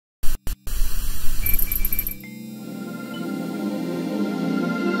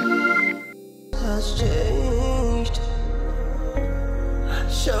has changed?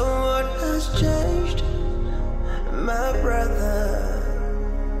 So what has changed, my brother?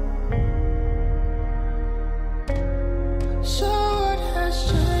 So what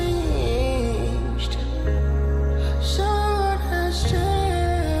has changed? So what has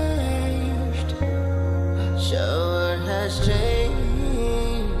changed? So what has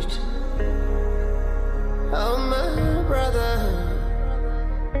changed? Oh my brother,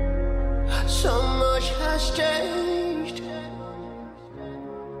 so much has changed.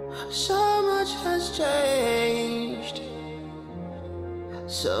 So much has changed.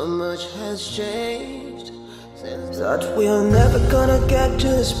 So much has changed. Thought we were never gonna get to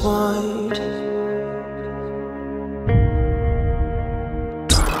this point.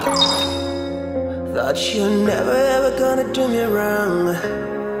 Thought you're never ever gonna do me wrong.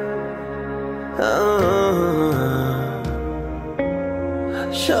 Oh.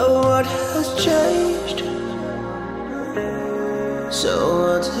 So what has changed? So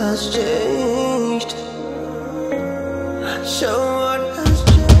what has changed? So what has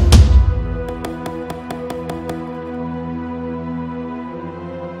changed?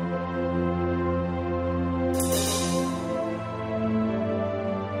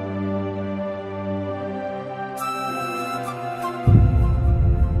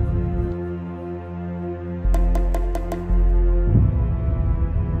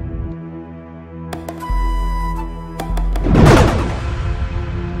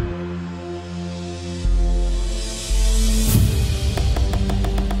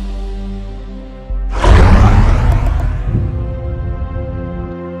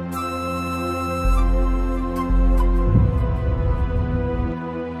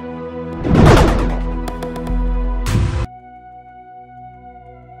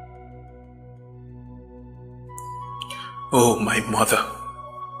 Oh, my mother.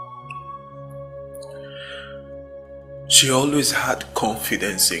 She always had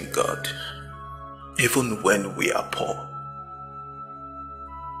confidence in God, even when we are poor.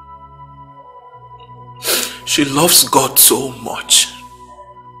 She loves God so much.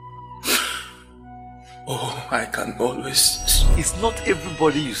 Oh, I can always... It's not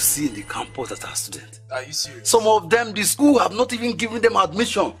everybody you see in the campus that are students. Are you serious? Some of them, the school have not even given them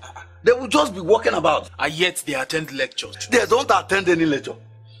admission. They will just be walking about. And yet they attend lectures. They don't attend any lecture.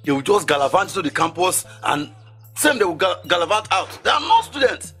 They will just gallivant to the campus and same they will gallivant out. They are not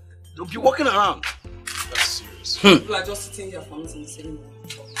students. They'll be walking around. That's serious. People are just sitting here for me in the ceremony.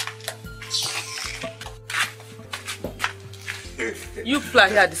 You people are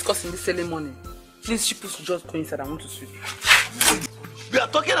here discussing this ceremony. Please, people should just go inside. I want to sweep. We are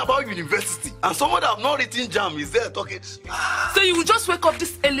talking about university, and someone that have not written JAM is there talking. So you will just wake up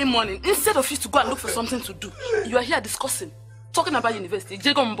this early morning instead of you to go and look for something to do. You are here discussing, talking about university.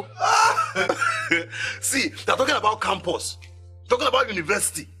 Jegombo. See, they are talking about campus, talking about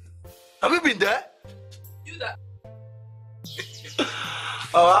university. Have you been there? You that.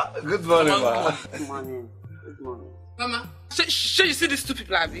 Good morning, ma. Good morning. Good morning. Mama, should you see these two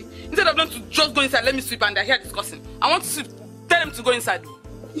people, Abby? Instead of them to just go inside, let me sweep, and they're here discussing. I want to sweep. Tell them to go inside.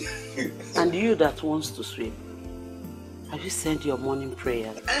 And you that wants to sweep, have you sent your morning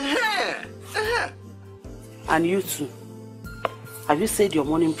prayers? And you too, have you said your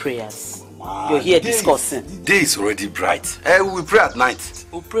morning prayers? You're here discussing. The day is already bright. We pray at night.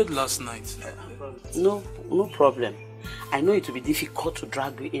 We prayed last night. No problem. I know it will be difficult to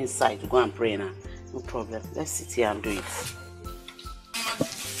drag you inside to go and pray now. No problem. Let's sit here and do it.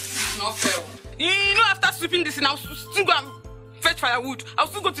 Not fair. You know, after sweeping this, I'll still go and fetch firewood. I'll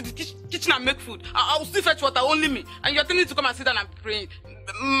still go to the kitchen and make food. I'll still fetch water, only me. And you're telling me to come and sit down and pray.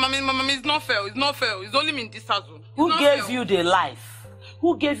 Mommy, it's not fair. It's not fair. It's only me in this house. Who gave you the life?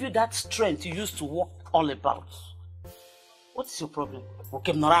 Who gave you that strength you used to walk all about? What is your problem?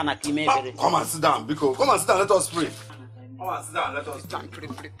 Okay, come and sit down, Biko. Come and sit down, let us pray. Come and sit down, let us pray.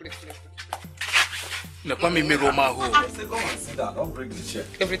 Pray. Come and sit down, don't break the chair.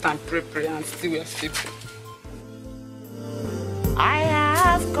 Every time pray and still we are sleeping. I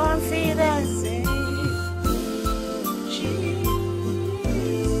have confidence in Jesus.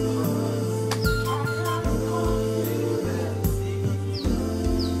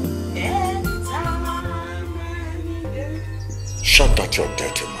 Shut that your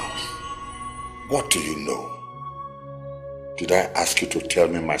dirty mouth. What do you know? Did I ask you to tell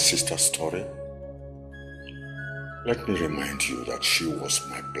me my sister's story? Let me remind you that she was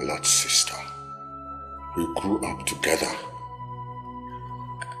my blood sister. We grew up together.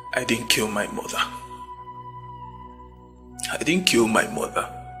 I didn't kill my mother. I didn't kill my mother.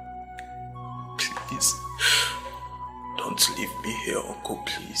 Please, don't leave me here, Uncle,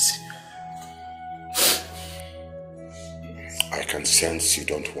 please. I can sense you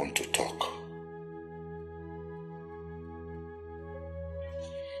don't want to talk.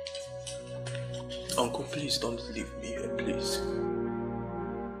 Uncle, please don't leave me here, please.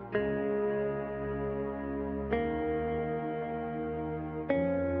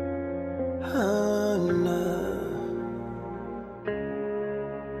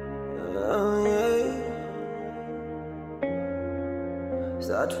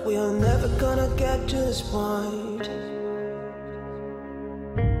 That we're never gonna get to this point.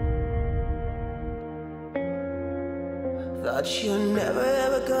 That you're never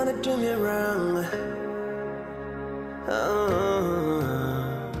ever gonna do me wrong.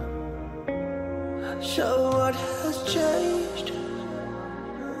 So what has changed?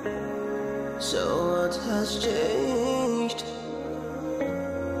 So what has changed?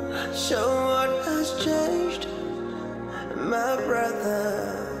 So what has changed? My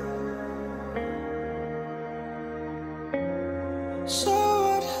brother. So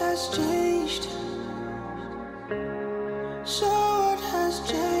what has changed? So what has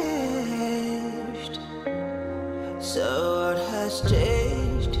changed? So what has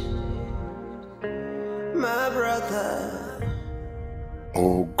changed? My brother.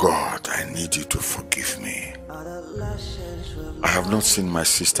 Oh God, I need you to forgive me. I have not seen my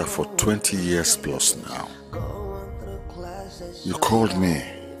sister for 20 years plus now. You called me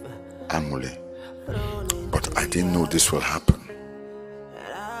Amule, but I didn't know this will happen.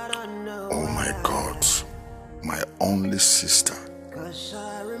 Oh my God, my only sister.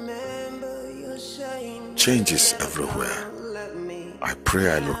 Changes everywhere. I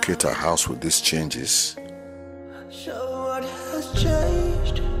pray I locate a house with these changes. So what has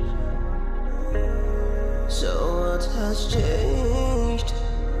changed? So what has changed?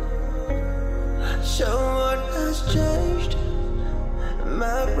 So what has changed?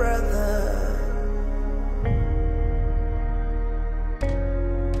 My brother.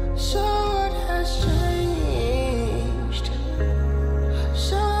 So what has changed?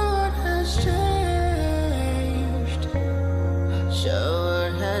 So what has changed? So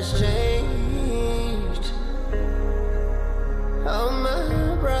what has changed? Oh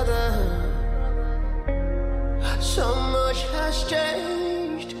my brother. So much has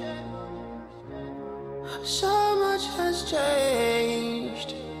changed. So much has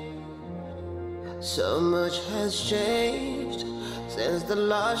changed. So much has changed since the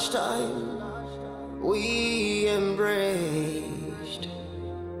last time we embraced.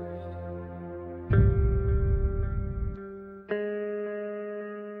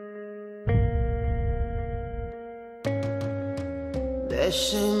 They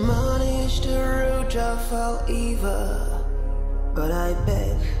say money is the root of all evil, but I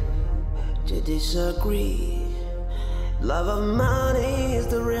beg to disagree. Love of money is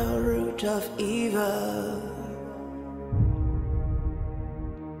the real root of evil.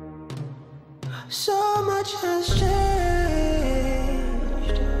 So much has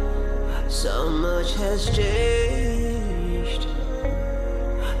changed. So much has changed.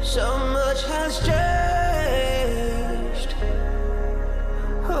 So much has changed.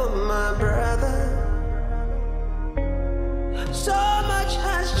 Oh my brother. So much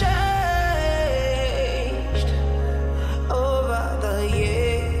has changed.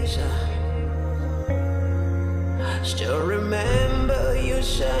 Still remember you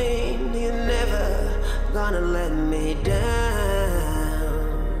saying you're never gonna let me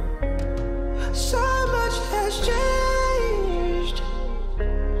down. So much has changed.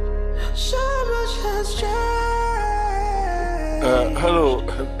 So much has changed. Hello,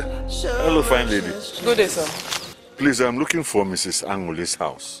 fine lady. Good day, sir. Please, I'm looking for Mrs. Anguli's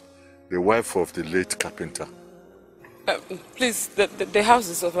house, the wife of the late carpenter. Please, the house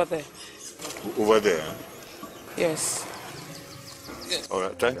is over there. Over there? Yes. All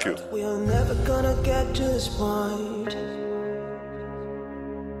right, thank you. We're never gonna get to this point.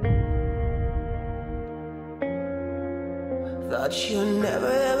 That you're never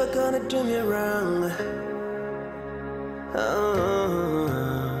ever gonna do me wrong.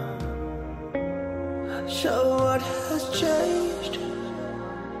 So what has changed?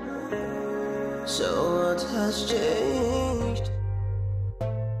 So what has changed?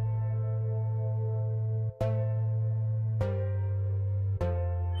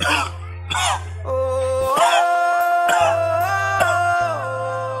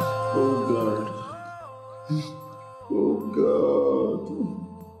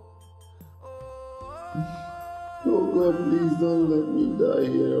 Please don't let me die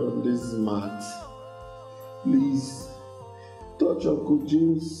here on this mat. Please, touch Uncle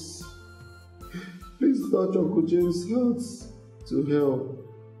James. Please touch Uncle James' heart to help.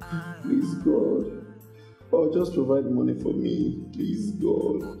 Please, God. Or just provide money for me. Please,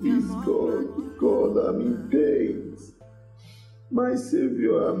 God. Please, God. God, I'm in pains. My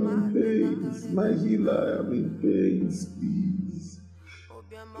Savior, I'm in pains. My healer, I'm in pains. Please.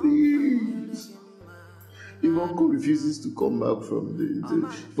 Please. If Uncle refuses to come back from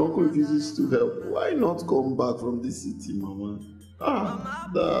if Uncle refuses to help, why not come back from the city, Mama?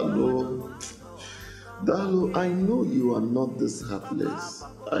 Dalo. Dalo, I know you are not this heartless.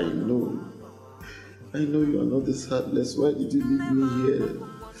 I know you are not this heartless. Why did you leave me here?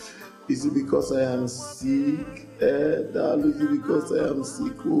 Is it because I am sick? Dalo, is it because I am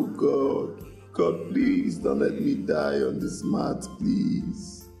sick? Oh God. God, please don't let me die on this mat,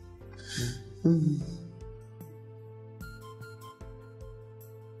 please.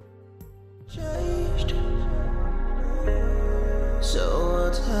 Changed. So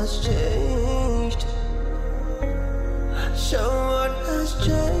what has changed? So what has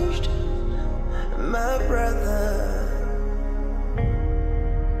changed, my brother?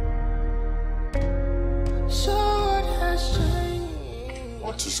 So what has changed?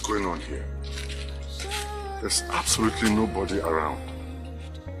 What is going on here? There's absolutely nobody around.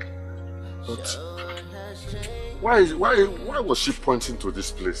 But why was she pointing to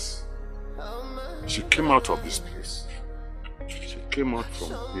this place? She came out of this place. She came out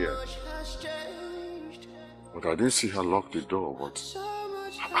from here. But I didn't see her lock the door, but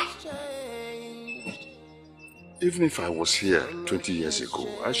even if I was here 20 years ago,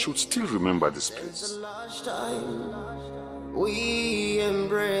 I should still remember this place. We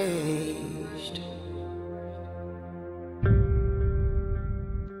embraced.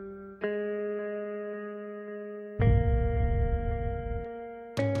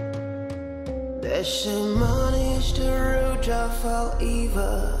 They say money is the root of all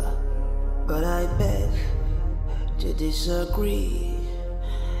evil, but I beg to disagree.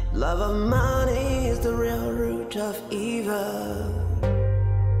 Love of money is the real root of evil.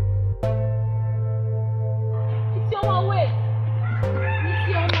 It's your way. It's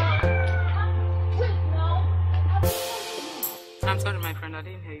your man. Wait now. I'm sorry, my friend. I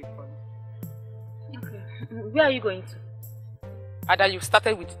didn't hear you calling. Okay. Where are you going to? Ada, you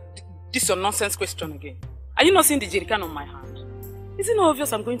started with this your nonsense question again. Are you not seeing the jerrycan on my hand? Is it not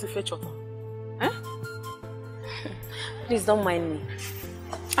obvious I'm going to fetch water? Eh? Please don't mind me.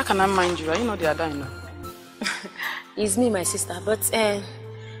 How can I mind you? Are you not the Ada I know? It's me, my sister. But,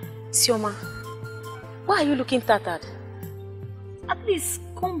 Sioma, why are you looking tattered? At least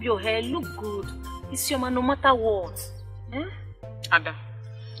comb your hair, look good. It's Sioma, no matter what. Eh? Ada,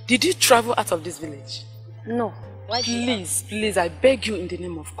 did you travel out of this village? No. Why Please, I beg you in the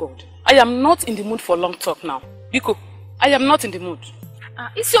name of God. I am not in the mood for long talk now. Biko, I am not in the mood.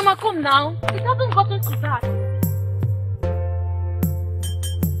 Isioma, come now. It hasn't gotten to that.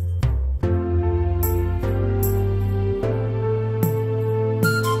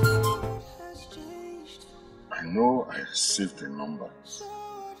 I know I received the number.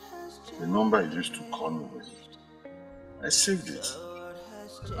 The number you used to call me with. I saved it.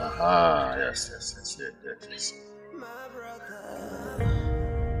 Aha, yes.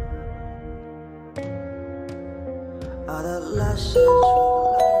 All the lessons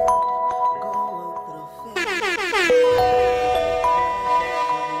we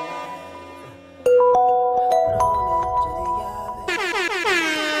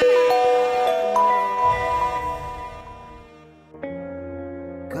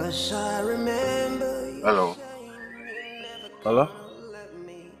Hello. Hello?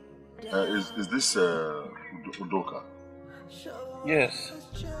 Is this Udoka? Yes.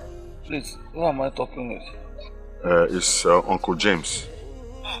 Please, who am I talking with? It's Uncle James.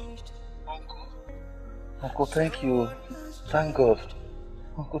 Uncle, thank you. Thank God.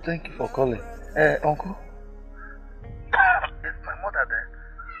 Uncle, thank you for calling. Uncle? Is my mother there?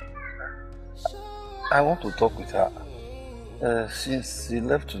 I want to talk with her. She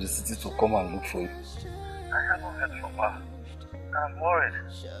left to the city to come and look for you. I haven't heard from her. I'm worried.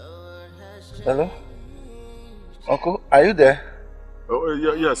 Hello? Uncle, are you there? Oh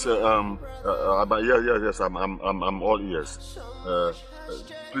yes. Yes. I'm all ears.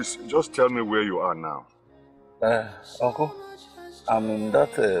 Please just tell me where you are now. Uncle, I'm in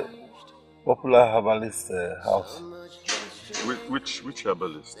that popular herbalist house. Which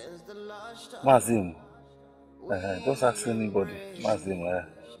herbalist? Mazim. Just ask anybody. Mazim.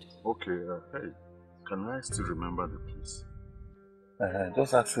 Okay. Hey, can I still remember the place?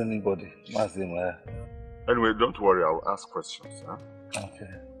 Just ask anybody. Mazim. Anyway, don't worry. I'll ask questions. Huh?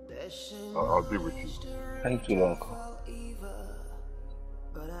 Okay. I'll be with you. Thank you, Uncle.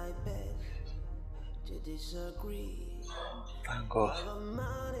 to disagree. Thank God.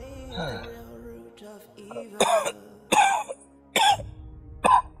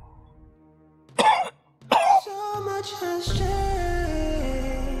 So much has changed.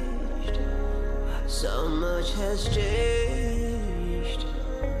 So much has changed.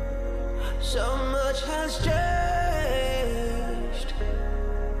 So much has changed.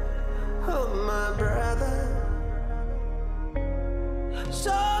 Oh, my brother.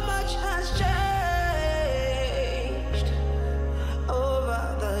 So much has changed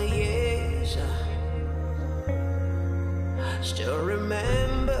over the years. Still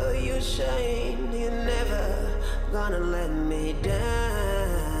remember you saying you're never gonna let me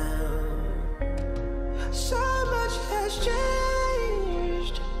down. So much has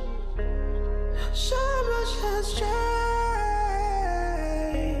changed. So much has changed.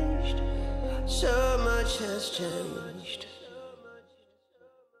 So much has changed.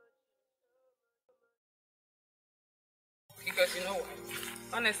 Because you know what?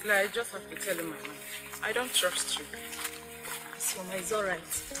 Honestly, I just have to tell you my mind. I don't trust you. Sioma, it's alright.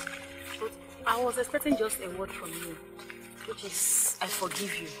 But I was expecting just a word from you, which is, I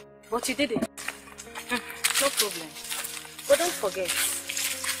forgive you. But you didn't. No problem. But don't forget,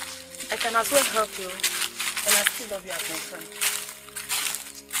 I can as well help you, and I still love you as my friend.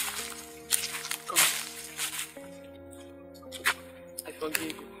 Come. I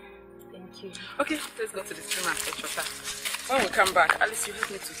forgive you. Thank you. Okay, let's go to the stream and fetch water. When we come back, at least you help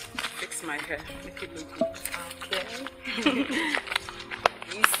me to fix my hair, make it look good. Okay.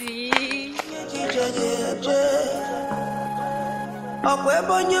 You see?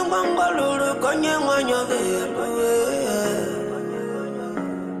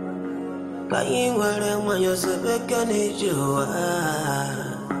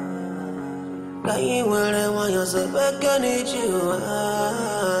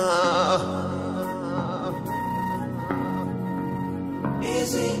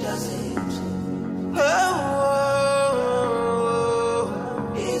 Easy does it. Oh,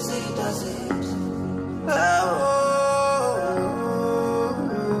 easy does it. Oh,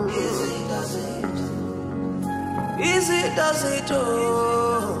 easy does it. Easy does it.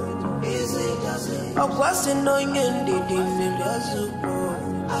 Oh, easy does it. I wasn't knowing anything in the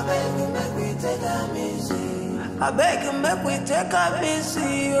I beg you, make we take a easy. I beg you, make we take a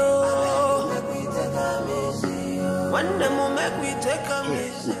easy. Oh, make we take a easy. One day we'll make we take a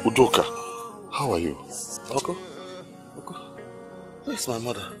easy. Udoka, how are you? Uncle? Uncle? Where's my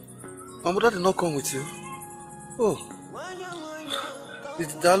mother? My mother did not come with you. Oh. Did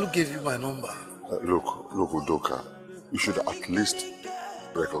Dalu give you my number? Look, Udoka, you should at least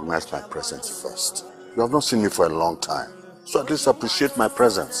recognize my presence first. You have not seen me for a long time, so at least appreciate my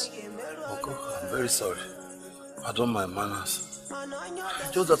presence. Uncle, I'm very sorry. I don't mind manners.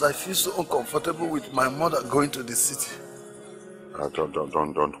 Just that I feel so uncomfortable with my mother going to the city. Don't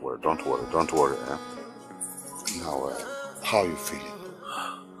worry. Eh? Now, how are you feeling?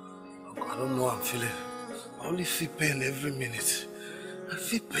 Uncle, I don't know how I'm feeling. I only feel pain every minute. I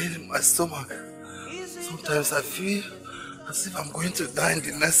feel pain in my stomach. Sometimes I feel as if I'm going to die in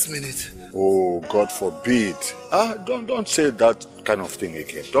the next minute. Oh, God forbid. Don't say that kind of thing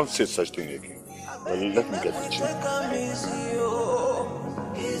again. Don't say such thing again. Well, let me get the check.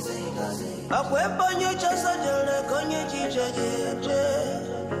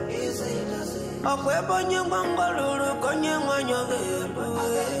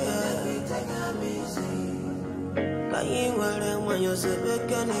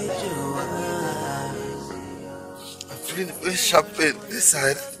 I'm feeling a very sharp pain this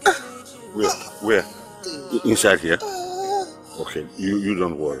side. Where? Inside here? Okay, you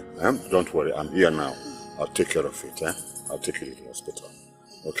don't worry. Don't worry, I'm here now. I'll take care of it. I'll take you to the hospital.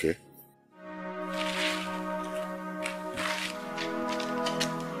 Okay?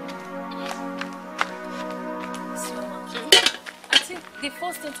 I think the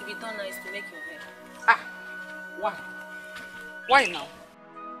first thing to be done now is to make your hair. Why? Why now?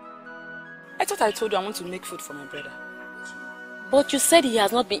 I thought I told you I want to make food for my brother. But you said he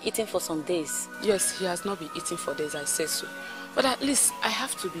has not been eating for some days. Yes, he has not been eating for days, I said so. But at least I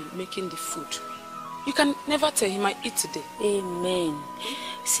have to be making the food. You can never tell he might eat today. Amen.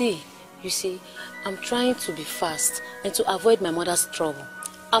 See, you see, I'm trying to be fast and to avoid my mother's trouble.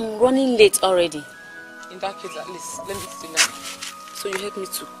 I'm running late already. In that case, at least, let me still learn. So you help me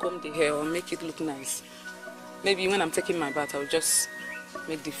to comb the hair or make it look nice. Maybe when I'm taking my bath, I'll just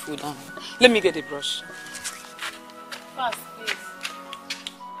make the food. Let me get the brush. Fast, please.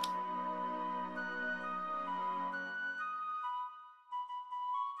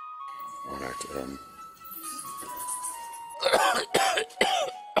 All right,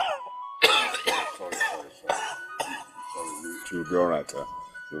 Sorry. You'll be alright, huh?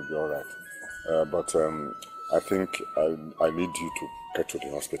 You'll be alright. But I think I need you to get to the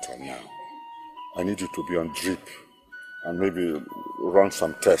hospital now. I need you to be on drip and maybe run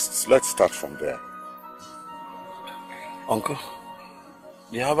some tests. Let's start from there. Uncle,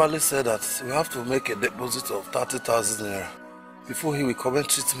 the herbalist said that we have to make a deposit of 30,000 naira before he will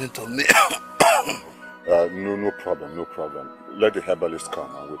commence treatment on me. No problem. Let the herbalist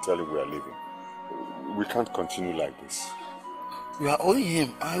come and we'll tell him we are leaving. We can't continue like this. We are owing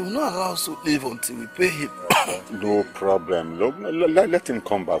him. I will not allow us to leave until we pay him. No problem. Let him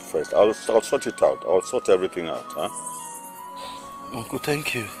come back first. I'll sort it out. I'll sort everything out, huh? Uncle,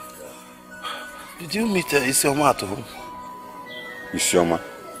 thank you. Did you meet Isioma at home? Isioma?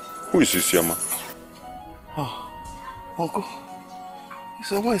 Who is Isioma? Oh, Uncle,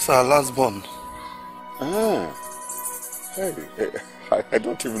 Isioma is our last born. Ah. Hey, I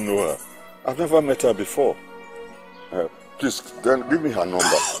don't even know her. I've never met her before. Please, then give me her number.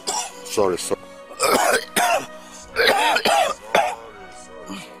 Sorry.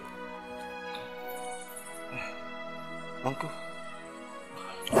 Uncle.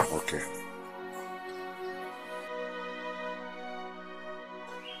 Okay.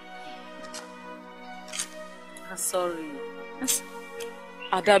 I'm sorry.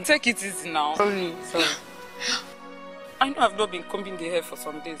 Ada, take it easy now. Sorry. I know I've not been combing the hair for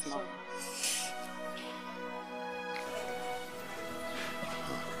some days now.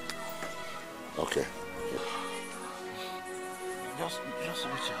 Okay. Just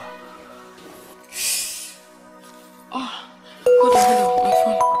reach her. Oh, hold on, my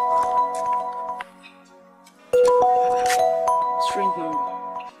phone. Strange number.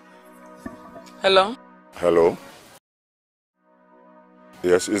 Hello? Hello?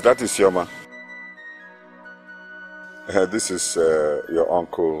 Yes, is that Isioma? This is your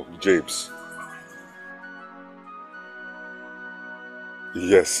uncle, James.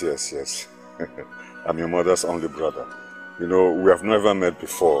 Yes. I'm your mother's only brother. You know, we have never met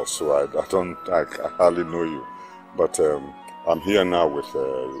before, so I hardly know you. But I'm here now with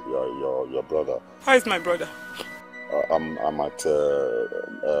your brother. How is my brother? I'm at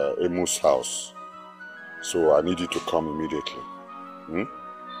Emu's house, so I need you to come immediately. Hmm?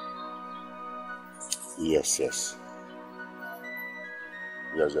 Yes.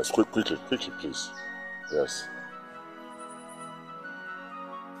 Quickly, please. Yes.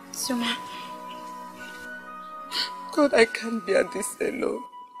 Suma. God, I can't bear this alone.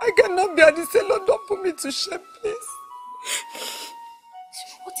 I cannot bear this alone. Don't put me to shame, please.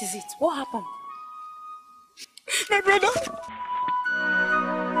 What is it? What happened? My brother.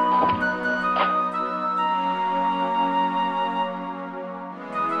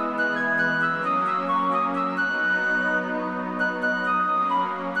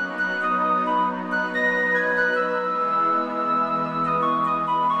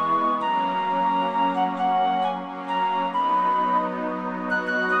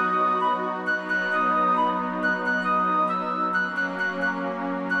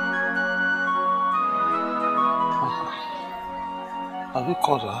 Have you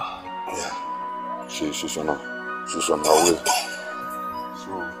called her? Yeah. She's on her way.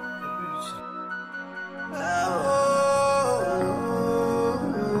 So.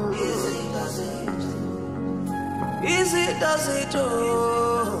 Easy does it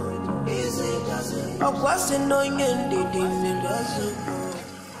all. Easy does it. I wasn't knowing anything does it.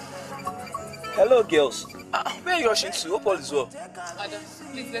 Hello, girls. Where are you rushing to? Hope all is well. Adam,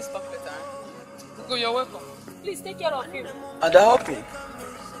 please let's talk later. Go, you're welcome. Please take care of him. And I help you.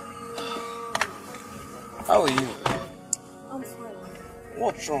 How are you? I'm fine.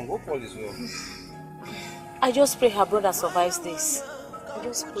 What's wrong? Hope all is well. I just pray her brother survives this. I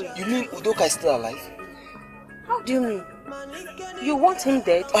just pray. You mean Udoka is still alive? How do you mean? You want him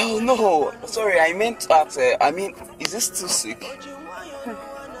dead? Oh no, sorry, I meant that, is he still sick?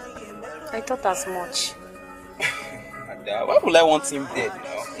 I thought as much. Why would I want him dead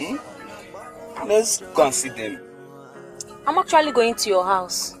now? Let's go and see them. I'm actually going to your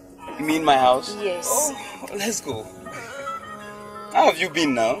house. You mean my house? Yes. Oh, let's go. How have you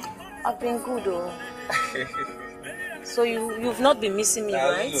been now? I've been good though. So you've not been missing me,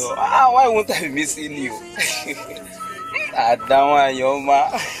 right? No. Why won't I be missing you? Adama Yoma.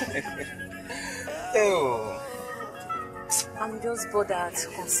 I'm just bothered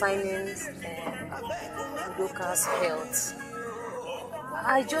concerning Udoka's health.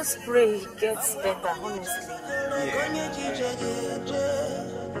 I just pray he gets better, honestly.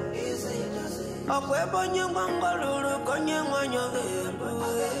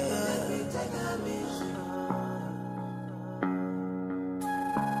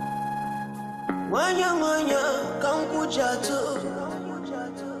 Yes,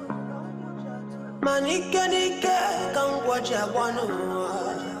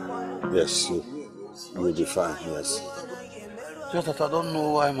 you'll be fine, yes. Just that I don't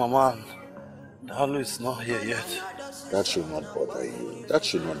know why Mama and Dalu is not here yet. That should not bother you. That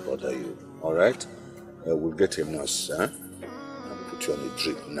should not bother you, alright? We'll get a nurse, huh? And put you on a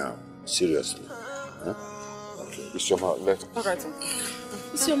drip now. Seriously. Huh? Okay, Isioma, let's... Alright.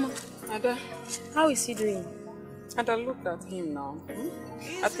 Isioma, Ada, how is he doing? Ada, look at him now.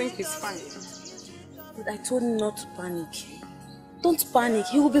 I think he's fine. But I told him not to panic. Don't panic,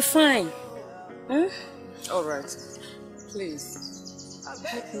 he will be fine. Alright. Please,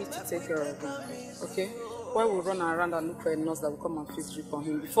 help me to take care of him, okay? While we run around and look for a nurse that will come and fix drip on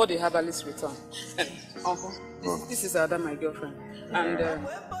him before the herbalist return. Uncle, this is Ada, my girlfriend. And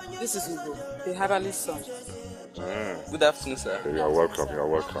this is Ugo, the herbalist's son. Good afternoon, sir. You're welcome, you're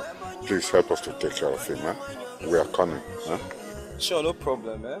welcome. Please help us to take care of him, huh? We are coming, huh? Sure, no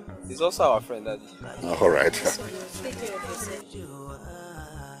problem, eh? He's also our friend, Daddy. Alright. Take care of yourself.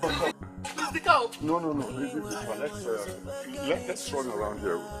 No. Let's run around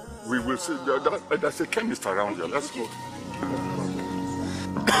here. We will see. There's a chemist around here. Let's go.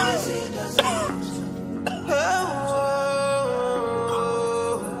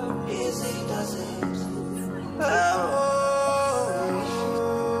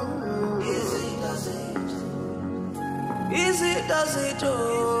 Does it, oh,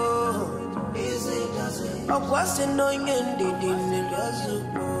 a question knowing ended in the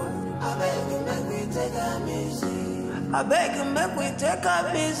I beg you, make me take a missy. I beg you, make me take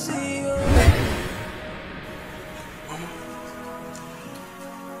a missy.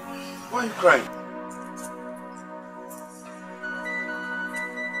 Why are you crying?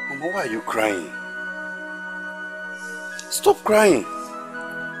 Mama, why are you crying? Stop crying.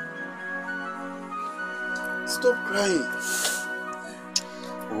 Stop crying.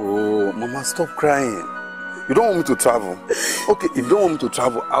 Oh, Mama, stop crying. You don't want me to travel? Okay, if you don't want me to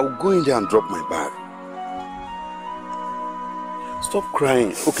travel, I'll go in there and drop my bag. Stop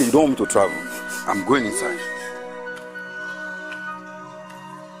crying. Okay, you don't want me to travel. I'm going inside.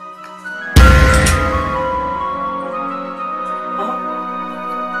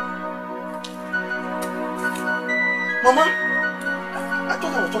 Mama, I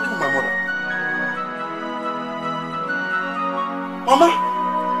thought I was talking to my mother. Mama?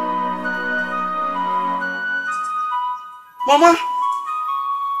 Mama?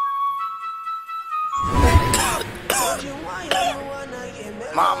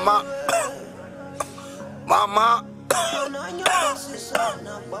 Mama? Mama?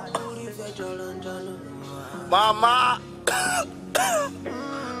 Mama?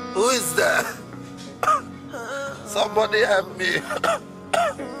 Who is there? Somebody help me.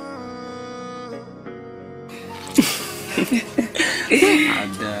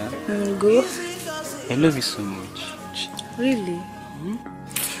 Ada, Go. I love you so much. Really? You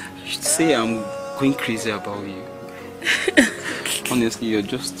should say I'm going crazy about you. Honestly, you're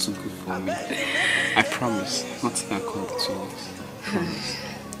just too good for me. I promise, nothing can come between us.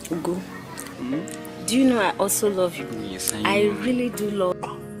 Go. Do you know I also love you? Yes, I know. I really do love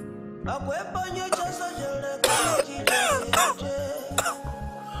you.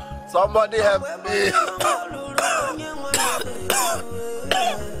 Somebody help me.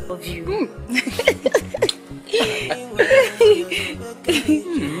 Love you.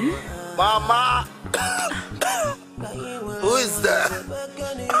 Mama? Who is there?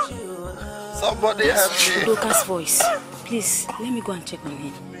 Somebody help me. Udoka's voice. Please, let me go and check on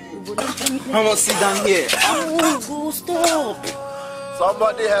him. Mama, sit down here. Oh, go, stop.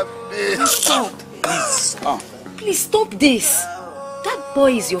 Somebody help me. Stop. Please. Please stop this. That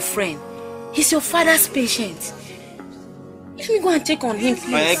boy is your friend. He's your father's patient. Let me go and check on him,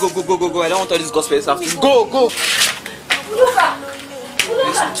 please. Hey, go. I don't want all this gospel stuff. Go. Udoka!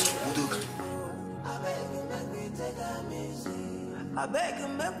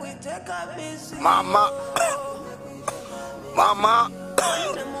 Mama?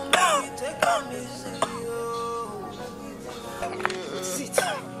 Sit.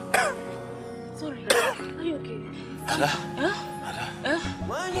 Sorry, are you okay? Ada? Huh?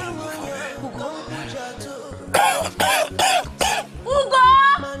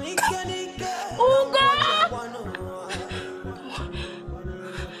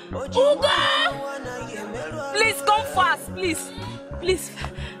 Ugo! Please come fast, please. Please.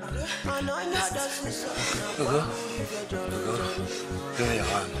 Ugo? Give me your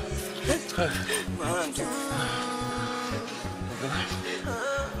hand. My hand.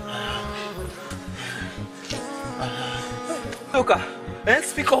 Look,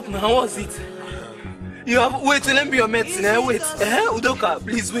 speak up now. What's it? You have wait, let me be your medicine. Wait. Udoka,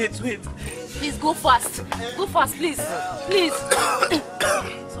 please wait. Please go fast. Go fast, please. Please.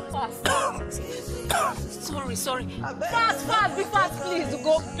 Fast. Sorry. Fast, be fast, please.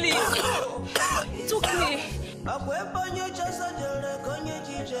 Go, please. It's okay.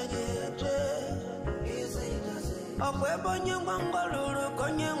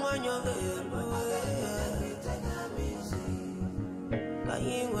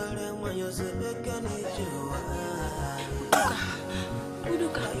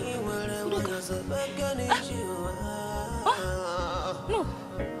 Udoka. No,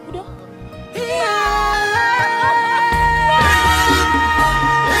 Udo.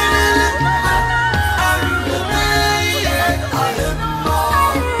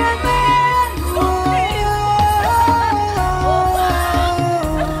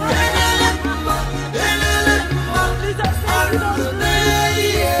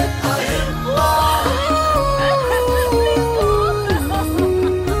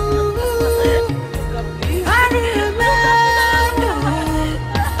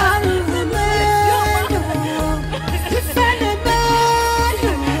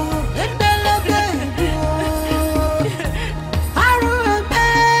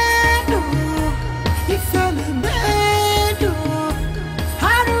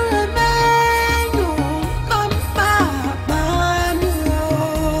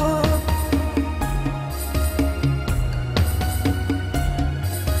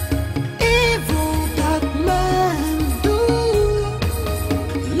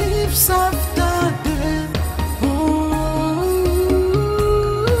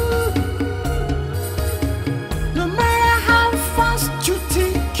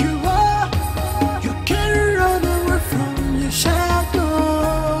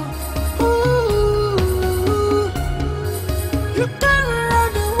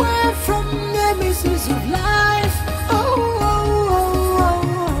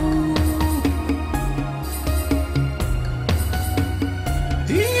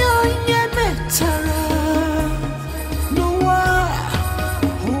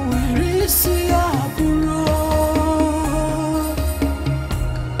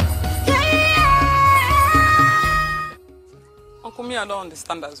 I don't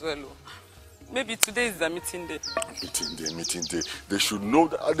understand as well. Maybe today is the meeting day. Meeting day. They should know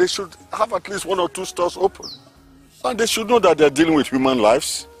that they should have at least 1 or 2 stores open. And they should know that they're dealing with human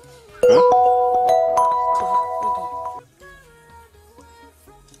lives. Huh?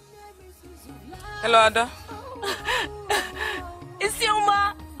 Hello, Ada. It's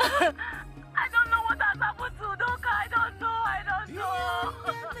Yoma. I don't know what has happened to Udoka. I don't know.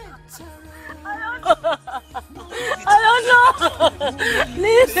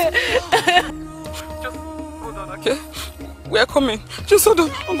 Please. Just hold on, okay? We are coming. Just hold on.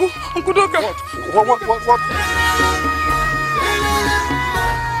 Uncle Doka. What?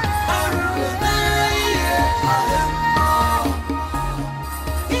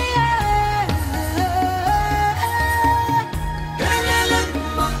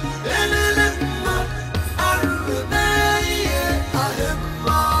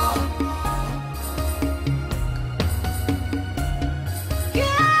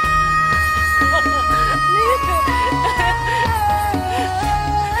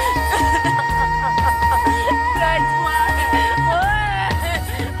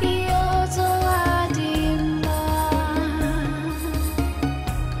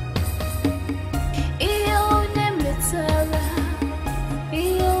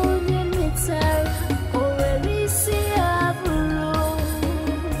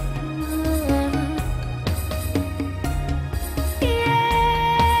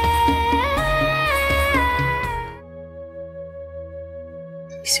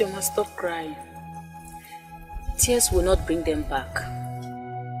 Isioma, stop crying. Tears will not bring them back.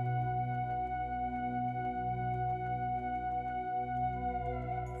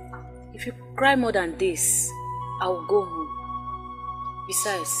 If you cry more than this, I will go home.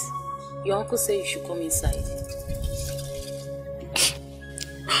 Besides, your uncle said you should come inside.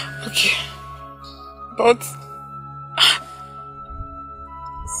 Okay. But...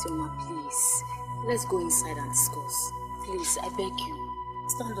 Isioma, please. Let's go inside and discuss. Please, I beg you.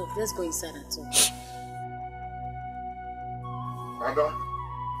 Stand up, let's go inside and talk.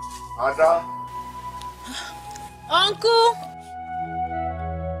 Ada? Uncle!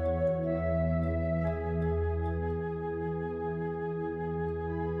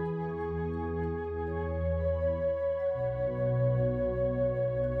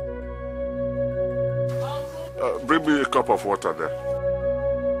 Bring me a cup of water there.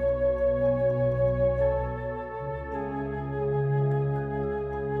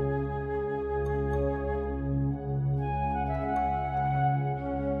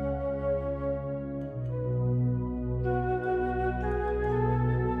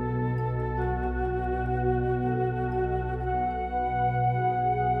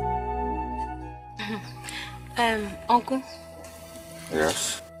 Uncle.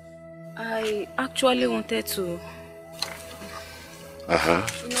 Yes? I actually wanted to...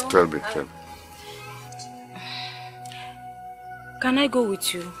 Tell me. Can I go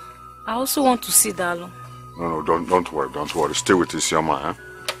with you? I also want to see Dalo. No, don't worry. Stay with Isioma,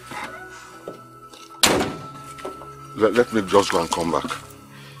 Let me just go and come back.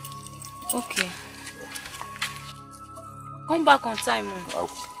 Okay. Come back on time. I'll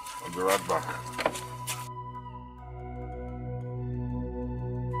be right back.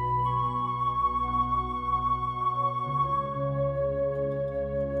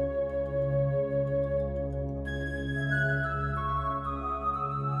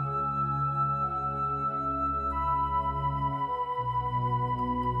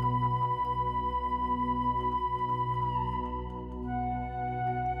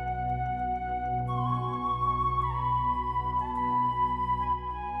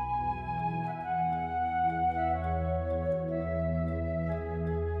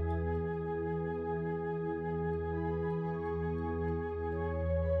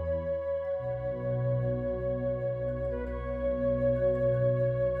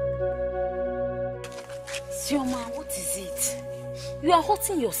 Sioma, what is it? You are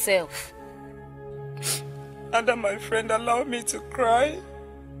hurting yourself. Ada, my friend, allow me to cry.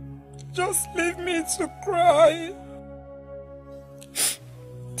 Just leave me to cry.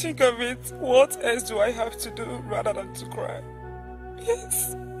 Think of it. What else do I have to do rather than to cry?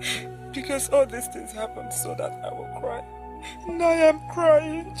 Yes. Because all these things happen so that I will cry. And I am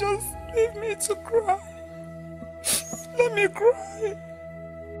crying. Just leave me to cry. Let me cry.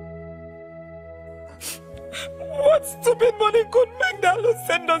 What stupid money could make that Lord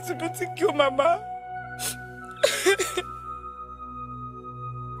send us people to kill Mama?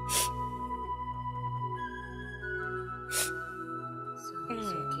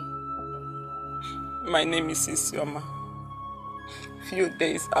 My name is Isioma. Few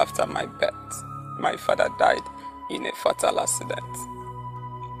days after my birth, my father died in a fatal accident.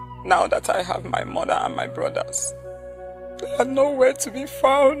 Now that I have my mother and my brothers, they are nowhere to be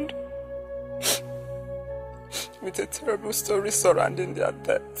found. With a terrible story surrounding their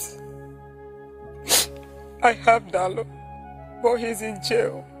death. I have Dalo, but he's in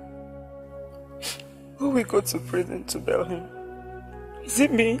jail. Who will go to prison to bail him? Is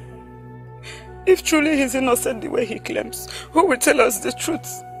it me? If truly he's innocent the way he claims, who will tell us the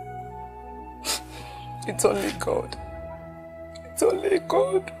truth? It's only God. It's only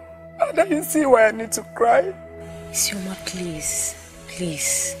God. And then you see why I need to cry? Isioma, please,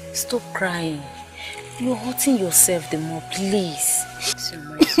 stop crying. You're hurting yourself the more, please.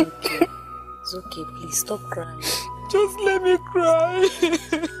 Isioma, it's okay. It's okay, please, stop crying. Just let me cry.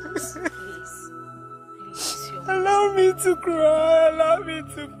 Please, Isioma. Allow me to cry, allow me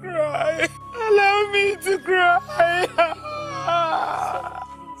to cry. Allow me to cry.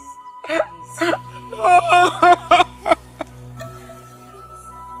 Please.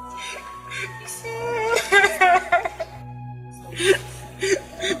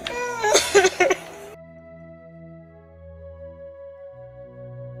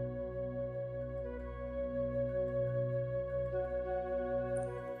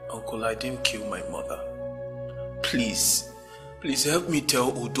 Uncle, I didn't kill my mother. Please help me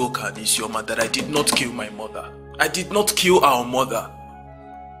tell Udoka and Isioma that I did not kill my mother. I did not kill our mother.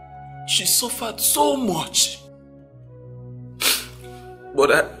 She suffered so much.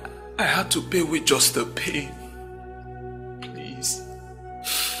 But I had to pay with just the pain. Please.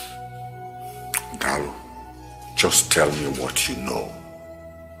 Dalo, just tell me what you know.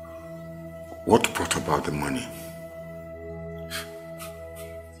 What brought about the money?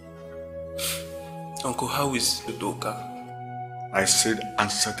 Uncle, how is Udoka? I said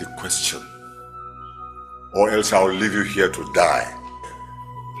answer the question, or else I'll leave you here to die.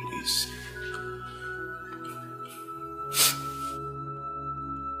 Please.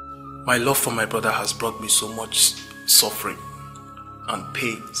 My love for my brother has brought me so much suffering and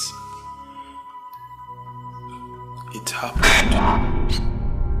pains. It happened.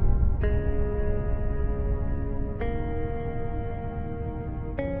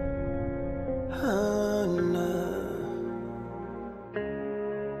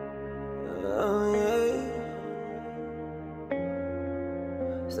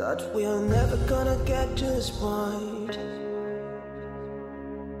 That we are never gonna get to this point.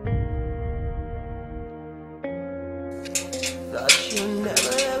 That you're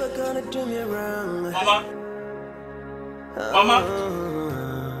never ever gonna do me wrong. Mama! Mama!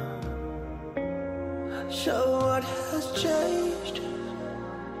 So what has changed?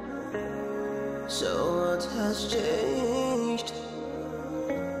 So what has changed?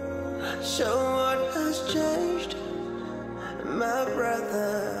 So what has has changed, my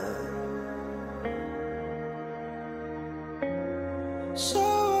brother. So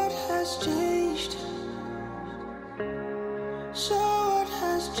what has changed? So what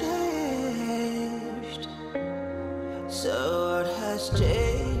has changed? So what has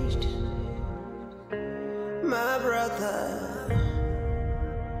changed, my brother?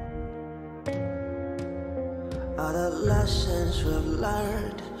 All the lessons we've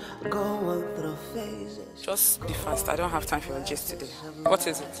learned, going through phases. Just be fast. I don't have time for your gist today. What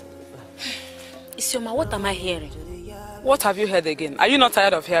is it? Isioma, what am I hearing? What have you heard again? Are you not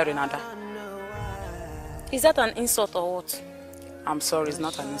tired of hearing, Ada? Is that an insult or what? I'm sorry, it's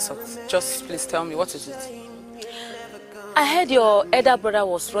not an insult. Just please tell me, what is it? I heard your elder brother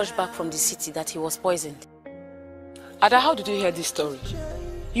was rushed back from the city, that he was poisoned. Ada, how did you hear this story?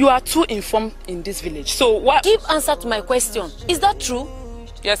 You are too informed in this village, so what? Give answer to my question. Is that true?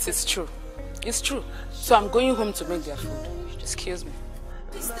 Yes, it's true. It's true. So I'm going home to make their food. Excuse me.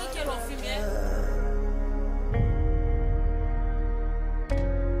 Please take care of him,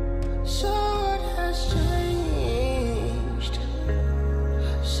 So what has changed?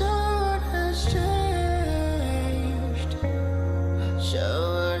 So what has changed? So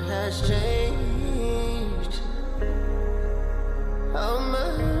what has changed? Oh my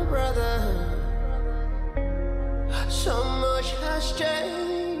brother, so much has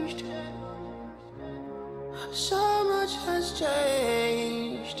changed. So much has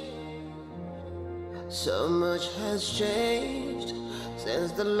changed. So much has changed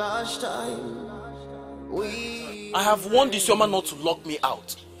since the last time we... I have warned this woman not to lock me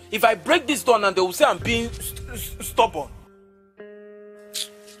out. If I break this door and they will say I'm being stubborn. Let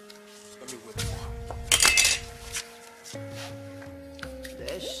me wait for her.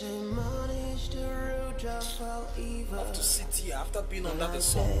 I have to sit here after being under the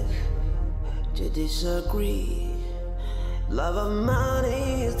sun. To disagree. Love of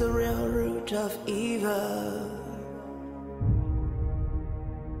money is the real root of evil.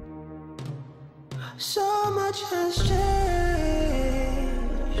 So much has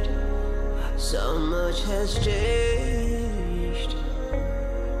changed. So much has changed.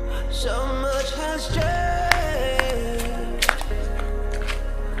 So much has changed.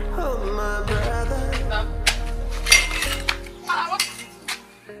 Oh my brother.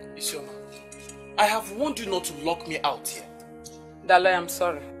 Isioma, I have warned you not to lock me out here. Dalo, I'm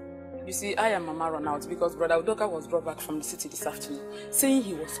sorry. You see, I and Mama run out because Brother Udoka was brought back from the city this afternoon, saying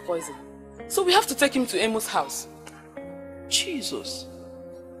he was poisoned. So we have to take him to Emo's house. Jesus.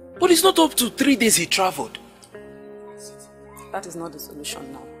 But it's not up to 3 days he traveled. That is not the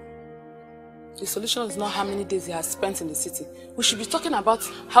solution now. The solution is not how many days he has spent in the city. We should be talking about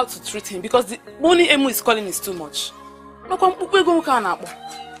how to treat him because the money Emo is calling is too much.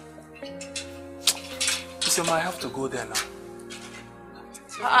 Isioma, I have to go there now.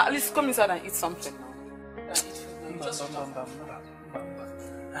 At least come inside and eat something now.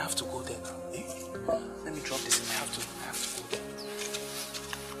 I have to go there now. Eh? Let me drop this in. I have to go there.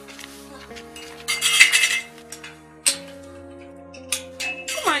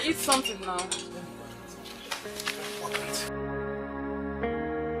 Come and eat something now.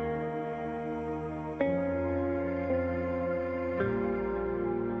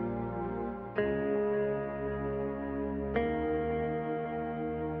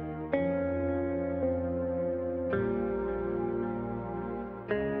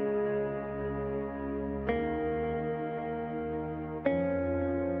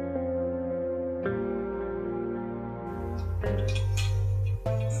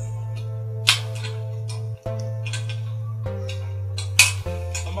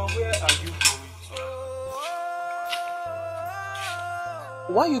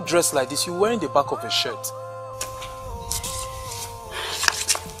 Why are you dressed like this? You're wearing the back of a shirt.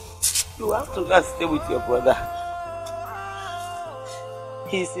 You have to go and stay with your brother.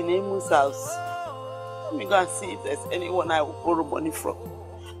 He's in Emu's house. Let me go and see if there's anyone I will borrow money from.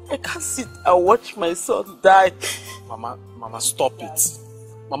 I can't sit and watch my son die. Mama, stop it.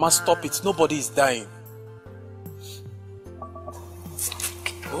 Mama, stop it. Nobody is dying.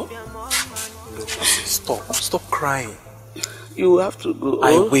 Oh? Stop crying. You have to go.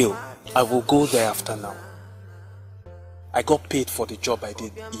 I will go there after now. I got paid for the job I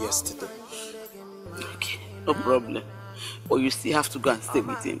did yesterday. Okay, no problem. But you still have to go and stay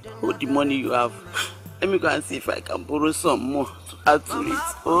with him. Hold the money you have. Let me go and see if I can borrow some more to add to it.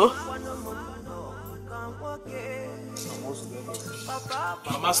 Oh?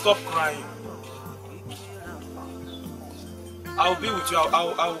 Mama, stop crying. I'll be with you.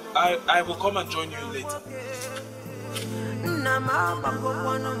 I will come and join you later.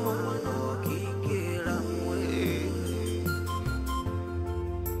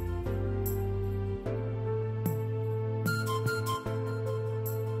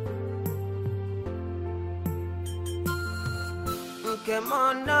 I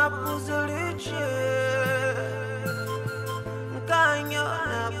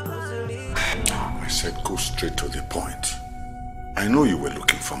said go straight to the point. I know you were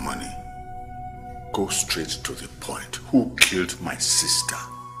looking for money. Go straight to the point. Who killed my sister?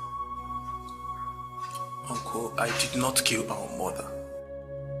 Uncle, I did not kill our mother.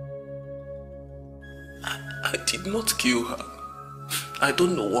 I did not kill her. I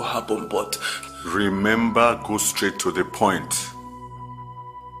don't know what happened, but... Remember, go straight to the point.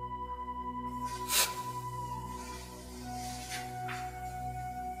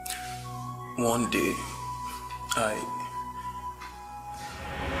 One day,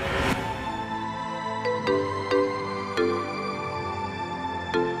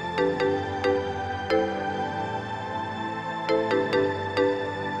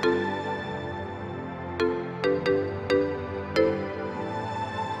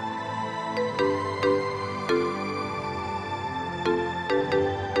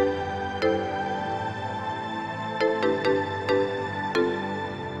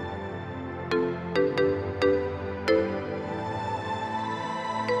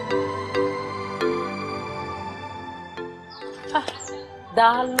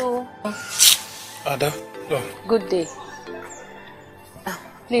 Dalo. Ada, no. Good day.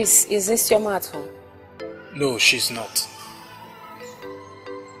 Please, is this your mom at home? No, she's not.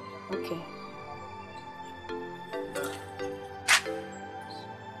 Okay.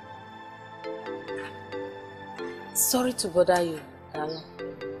 Sorry to bother you, Dalo.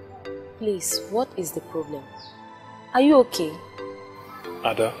 Please, what is the problem? Are you okay?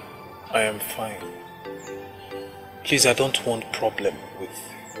 Ada, I am fine. Please, I don't want problem with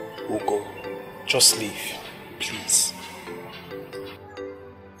Ugo. Just leave, please.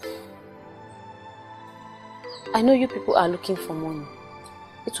 I know you people are looking for money.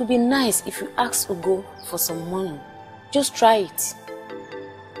 It would be nice if you ask Ugo for some money. Just try it.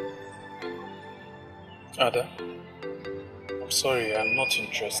 Ada, I'm sorry, I'm not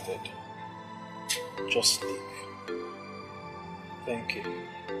interested. Just leave. Thank you.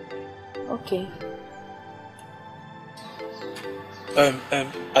 Okay.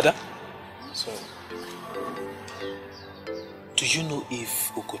 Ada? Sorry. Do you know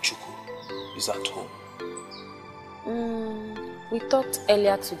if Ugochukwu is at home? We talked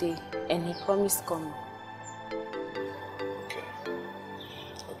earlier today and he promised coming. Okay.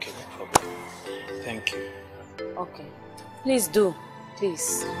 Okay, no problem. Thank you. Okay. Please do.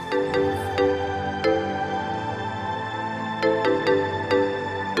 Please.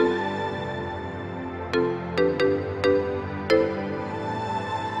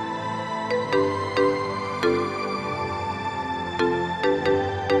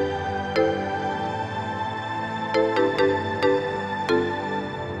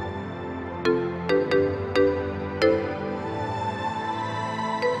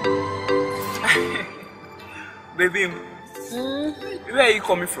 Baby, where are you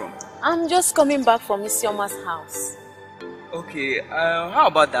coming from? I'm just coming back from Miss Yoma's house. Okay, how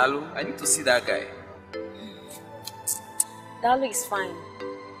about Dalo? I need to see that guy. Dalo is fine.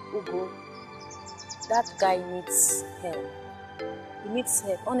 Ugo, that guy needs help. He needs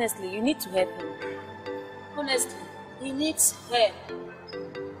help. Honestly, you need to help him. Honestly, he needs help.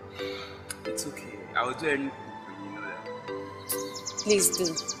 It's okay. I will do anything for you, know that. Please do.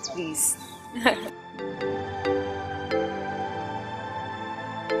 Please.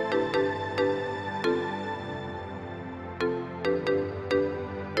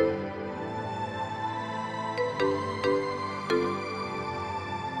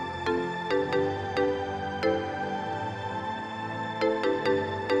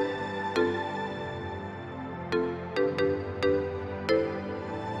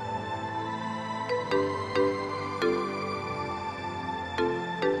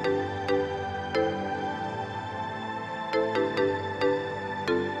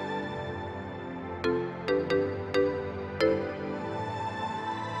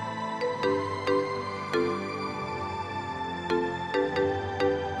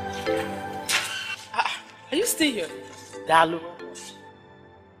 Dalo,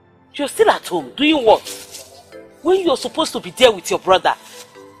 you're still at home, doing what? When you're supposed to be there with your brother.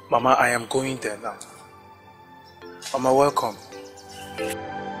 Mama, I am going there now. Mama, welcome.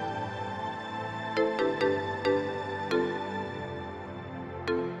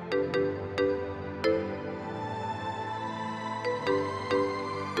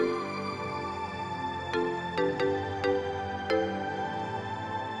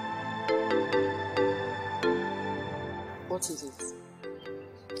 What is it?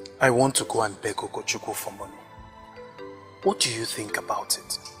 I want to go and beg Ugochukwu for money. What do you think about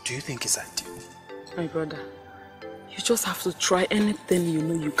it? Do you think it's ideal? My brother, You just have to try anything you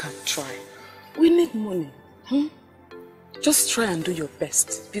know you can try. We need money. Just try and do your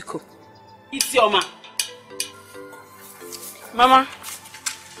best. Biko. It's your ma. Mama.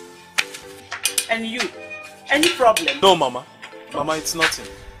 And you? Any problem? No, Mama. Mama, it's nothing.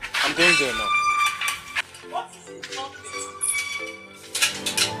 I'm going there now. What is it? Nothing.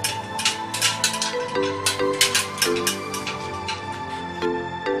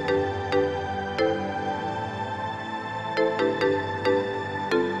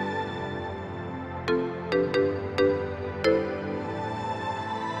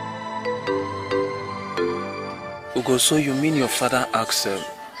 Ugo, so you mean your father asked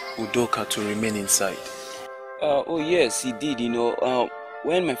Udoka to remain inside? Oh yes, he did. You know,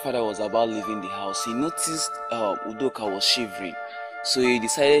 when my father was about leaving the house, he noticed Udoka was shivering. So he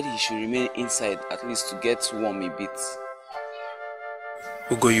decided he should remain inside at least to get warm a bit.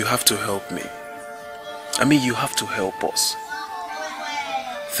 Ugo, you have to help me. I mean, you have to help us.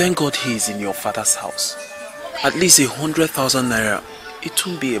 Thank God he is in your father's house. At least 100,000 naira. It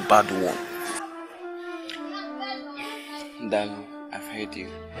won't be a bad one. Dalu, I've heard you.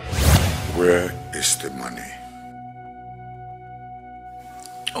 Where is the money?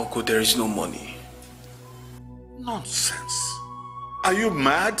 Uncle, there is no money. Nonsense. Are you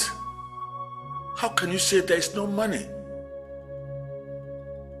mad? How can you say there is no money?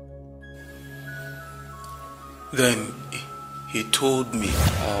 Then he told me.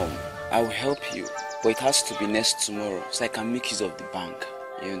 I will help you, but it has to be next tomorrow so I can make use of the bank.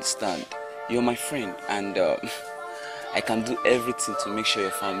 You understand? You're my friend and I can do everything to make sure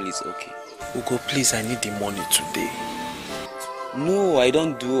your family is okay. Ugo, please, I need the money today. No, I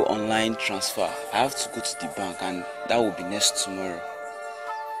don't do online transfer. I have to go to the bank and that will be next tomorrow.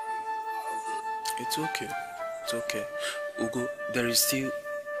 It's okay. It's okay. Ugo, there is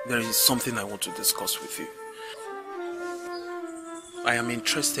something I want to discuss with you. I am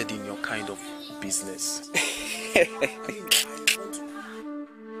interested in your kind of business.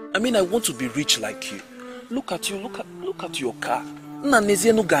 I mean, I want to be rich like you. Look at you, look at your car.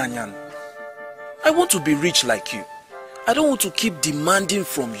 I want to be rich like you. I don't want to keep demanding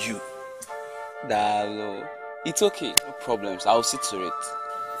from you. Dalo, it's okay, no problems. I'll see to it.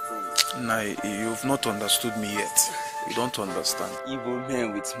 Nah, you've not understood me yet. You don't understand. Evil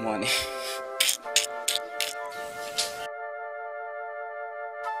men with money.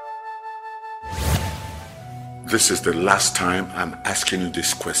 This is the last time I'm asking you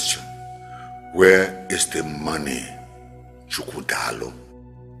this question. Where is the money, Chukudalo?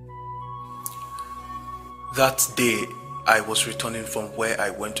 That day, I was returning from where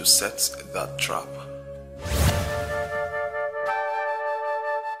I went to set that trap.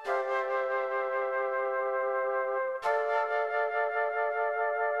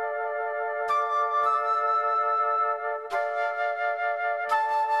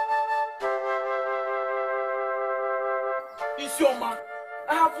 Isioma,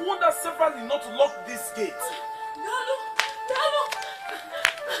 I have warned her severally not to lock this gate. Dalu.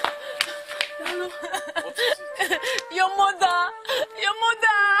 Your mother.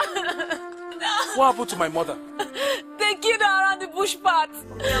 What happened to my mother? They killed her around the bush path.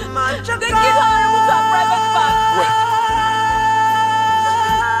 They killed her and moved to her private part.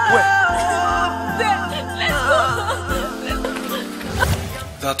 Where? Let's go.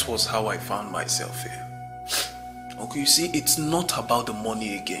 That was how I found myself here. Okay, you see, it's not about the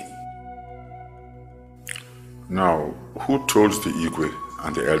money again. Now, who told the Igwe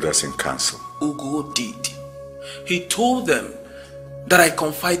and the elders in council? Ugo did. He told them that I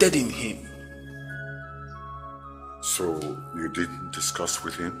confided in him. So, you didn't discuss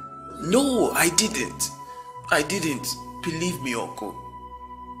with him? No, I didn't. Believe me, Uncle.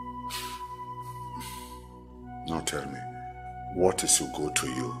 Now tell me, what is Ugo to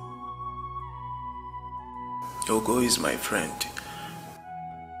you? Ugo is my friend.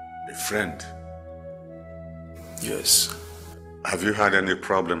 A friend? Yes. Have you had any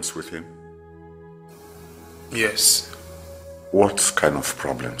problems with him? Yes. What kind of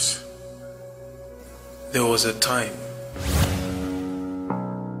problems? There was a time.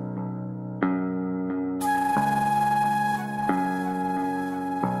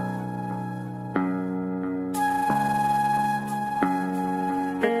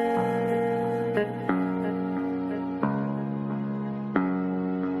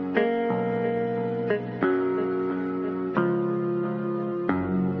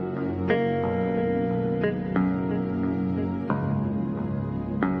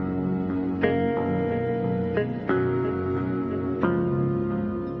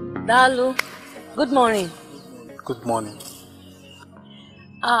 Dalu, good morning. Good morning.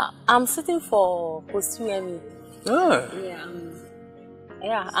 I'm sitting for post-UME. Ah.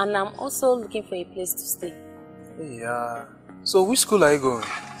 Yeah, and I'm also looking for a place to stay. Yeah. So which school are you going?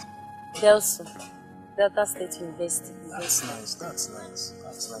 Delta State University. That's nice, that's nice,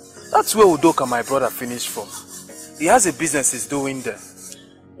 that's nice. That's where Udoka, my brother, finished from. He has a business he's doing there.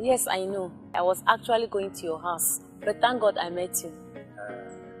 Yes, I know. I was actually going to your house, but thank God I met you.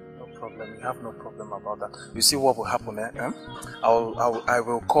 No problem, you have no problem about that. You see what will happen, eh? I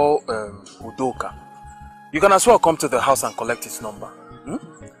will call Udoka. You can as well come to the house and collect his number. Hmm?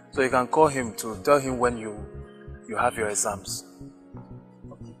 So you can call him to tell him when you have your exams.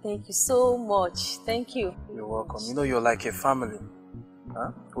 Thank you so much. Thank you. You're welcome. You know you're like a family.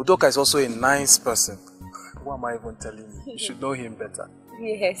 Huh? Udoka is also a nice person. What am I even telling you? You should know him better.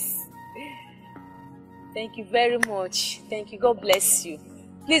 Yes. Thank you very much. Thank you. God bless you.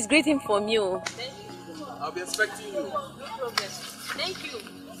 Please greet him for me. Thank you. I'll be expecting you. No problem. Thank you.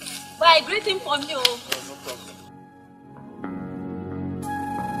 Bye. Greet him for me. No problem.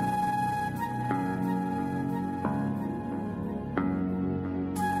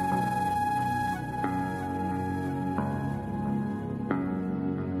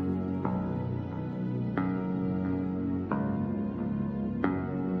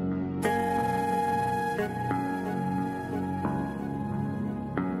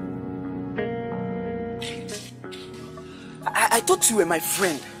 I thought you were my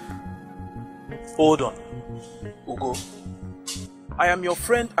friend. Hold on, Ugo. I am your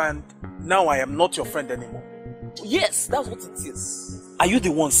friend and now I am not your friend anymore. Yes, that's what it is. Are you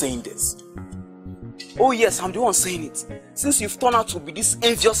the one saying this? Oh yes, I'm the one saying it. Since you've turned out to be this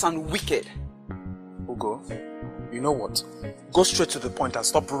envious and wicked. Ugo, you know what? Go straight to the point and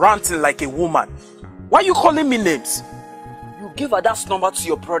stop ranting like a woman. Why are you calling me names? You gave Ada's number to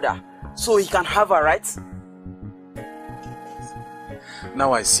your brother so he can have her, right?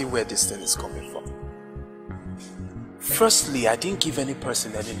 Now I see where this thing is coming from. Firstly, I didn't give any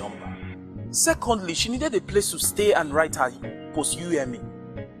person any number. Secondly, she needed a place to stay and write her post-UME.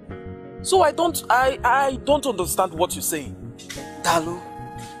 So I don't understand what you're saying. Dalu,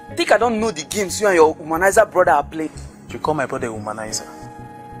 think I don't know the games you and your womanizer brother are playing? You call my brother a womanizer?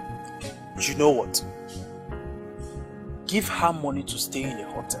 You know what? Give her money to stay in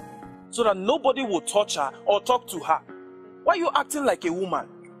a hotel so that nobody will touch her or talk to her. Why are you acting like a woman?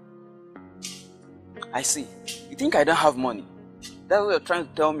 I see. You think I don't have money? That's what you're trying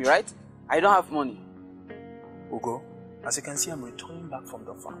to tell me, right? I don't have money. Ugo, as you can see, I'm returning back from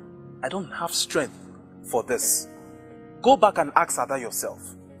the farm. I don't have strength for this. Go back and ask Ada yourself.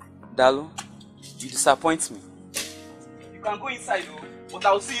 Dalu, you disappoint me. You can go inside, though, but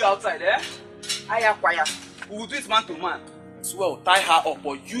I'll see you outside, eh? Aya quiet. We will do it man to man. Well, tie her up,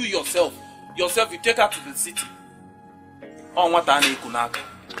 or you yourself, you take her to the city. On what I need kunaka.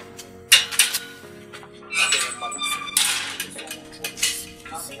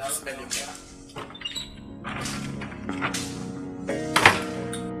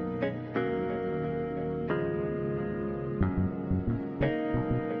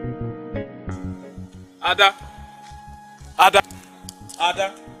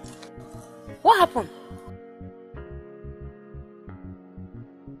 Ada. What happened?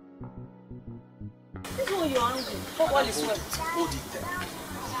 This is what you're angry. What is what? Hold it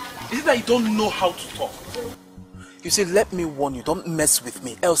there. Is it that you don't know how to talk? You say, let me warn you, don't mess with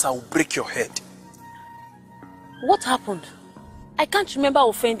me, else I will break your head. What happened? I can't remember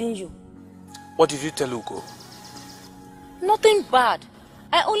offending you. What did you tell Ugo? Nothing bad.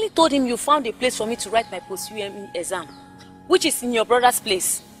 I only told him you found a place for me to write my post-UME exam, which is in your brother's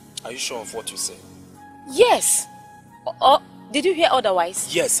place. Are you sure of what you say? Yes. Or did you hear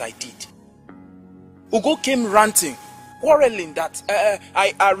otherwise? Yes, I did. Ugo came ranting, quarreling that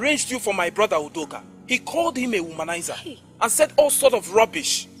I arranged you for my brother Udoka. He called him a womanizer and said all sort of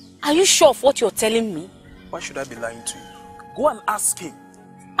rubbish. Are you sure of what you're telling me? Why should I be lying to you? Go and ask him.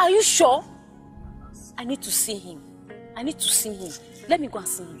 Are you sure? I need to see him. I need to see him. Let me go and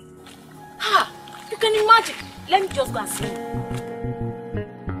see him. Ha! You can imagine. Let me just go and see him.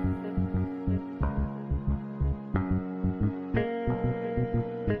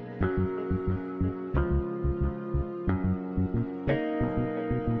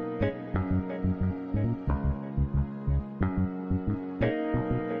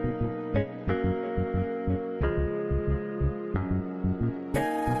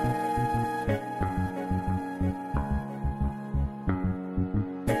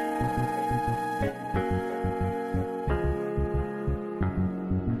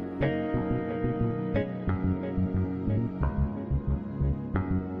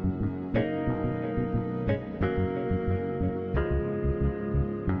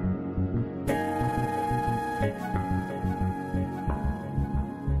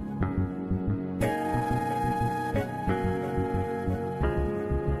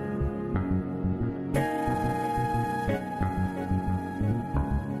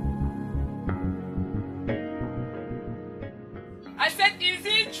 is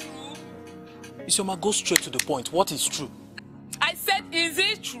it true? Isioma, go straight to the point. What is true? I said, is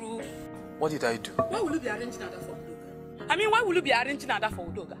it true? What did I do? Why will you be arranging Ada for Udoka? I mean, why will you be arranging Ada for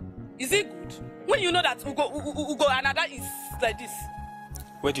Udoka? Is it good? When you know that Ugo and Ada is like this.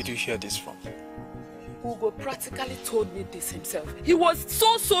 Where did you hear this from? Ugo practically told me this himself. He was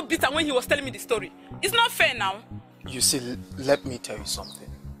so bitter when he was telling me the story. It's not fair now. You see, let me tell you something.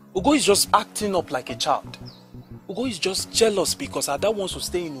 Ugo is just acting up like a child. Ugo is just jealous because Ada wants to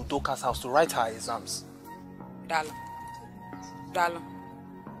stay in Udoka's house to write her exams. Darling,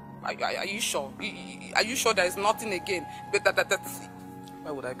 are you sure? Are you sure there is nothing again? But that's...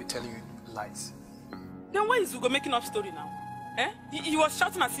 Why would I be telling you lies? Then why is Ugo making up story now? Eh? He was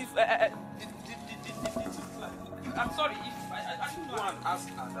shouting as if... I'm sorry, I don't know. Go and ask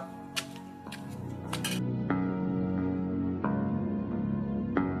Ada.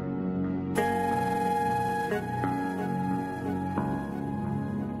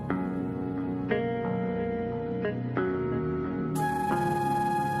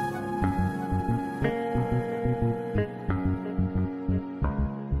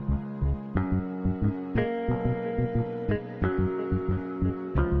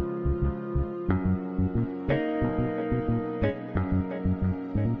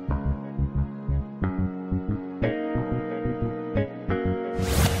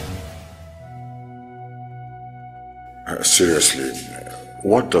 Seriously,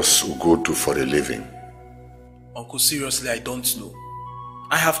 what does Ugo do for a living? Uncle, seriously, I don't know.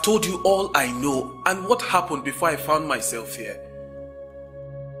 I have told you all I know and what happened before I found myself here.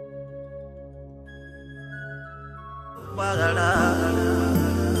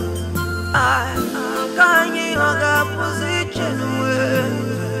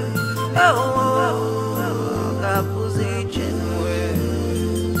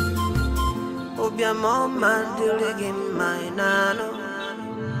 Mama diligin my nano.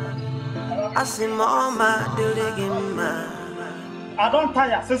 I see mama diligin my. I don't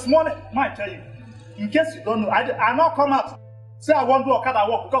tire since morning. Might tell you. In case you don't know, I not come out. Say I won't do a car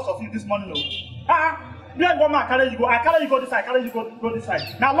work because of you this morning. No. Me and one man carry you go. I carry you go this side. Carry you go this side.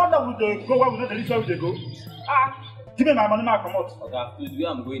 Now London will they go where we know the where they go. Give me my money. Now come out. Okay, please,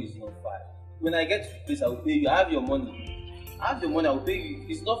 where I'm going is not far. When I get to the place, I will pay you. I have your money. I have the money, I will pay you.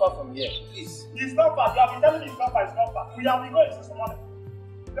 It's not far from here, please. It's not far. You have been telling me it's not far. It's not far. We have been going since morning.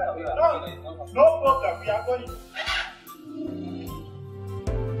 No problem. We are going.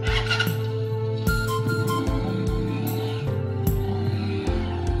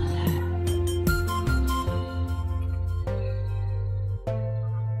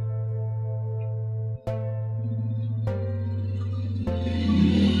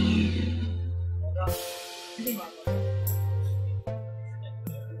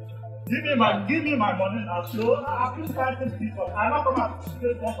 Give me my money now. So I feel fighting people. I'm not going to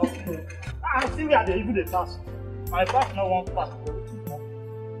straight one of you. I see where they even the task. My back no one pass.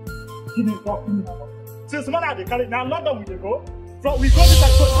 Give me my money. Since when are they carry now London we they go? From we go this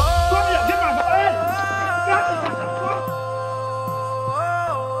side. Come here, give my money.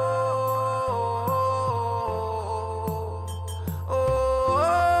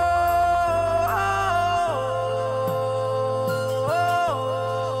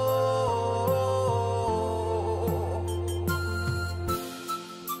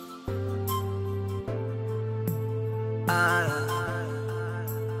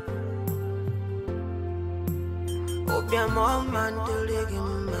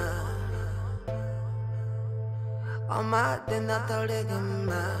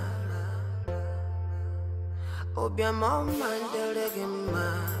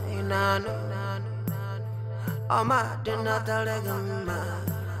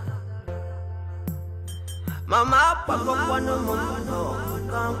 Mama, papa, wana mono,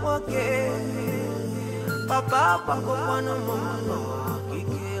 kangoke. Papa, papa, wana mono,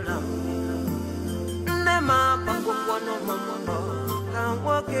 kikira. Nema, papa, wana mono,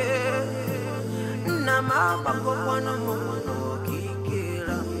 kangoke. Nama, papa, wana mono,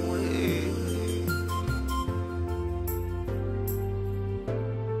 kikira.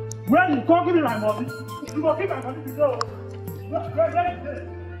 When you come give me my money, you go give my money to go. Where is it?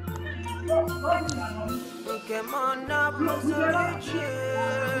 Come on up, Musolice.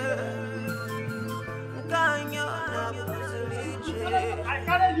 I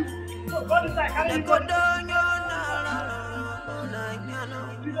carry you. Go this side, carry you. Go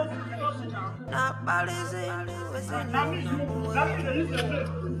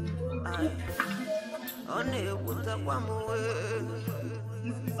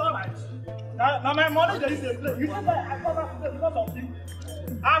It's all right. Now my money there is a place. You know that I come back today because of you.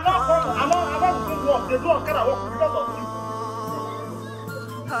 I'm not going to work. They do a kind of work because of you.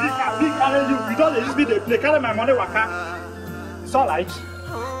 Me carry you. You don't use me to play. Carry my money, waka. It's all right.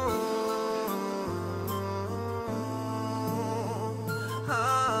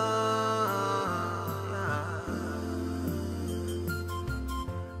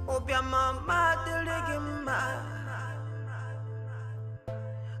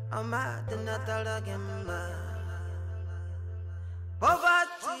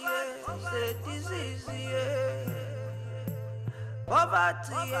 Poverty is a disease,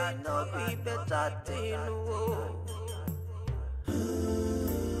 poverty ain't no be better thing.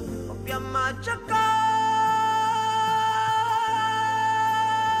 Obiama chaka,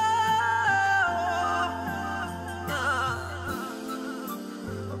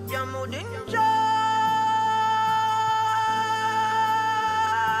 Obiamo dinja.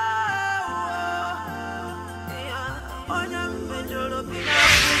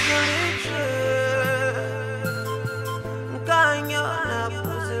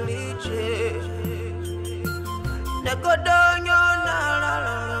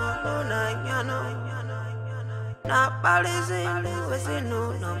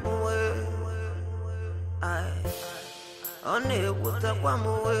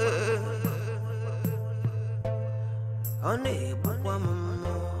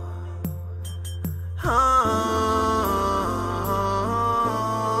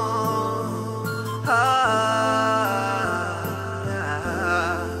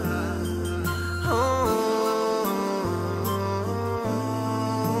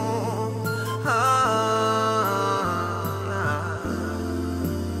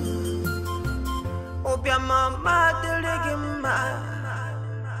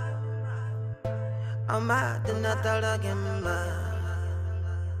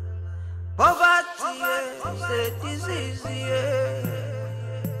 Poverty is a disease,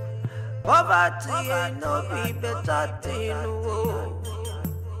 poverty ain't no be better thing.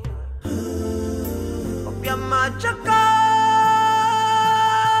 Obiama chaka,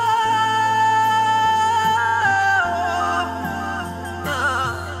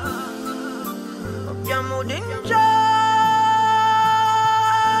 Obiamo dinja.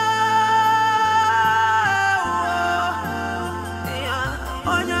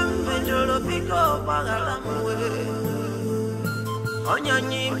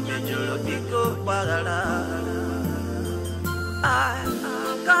 Onyanyi mjolo biko bagala.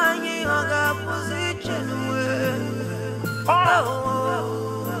 Kanyi oga position we.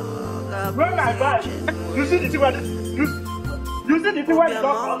 When I buy, you see the thing where you see the thing where the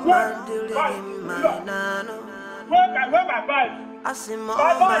dog where I buy.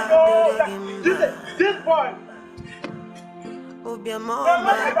 This boy.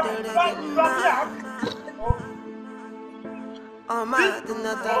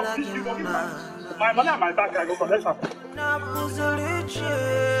 My money and my bag, I go collect some.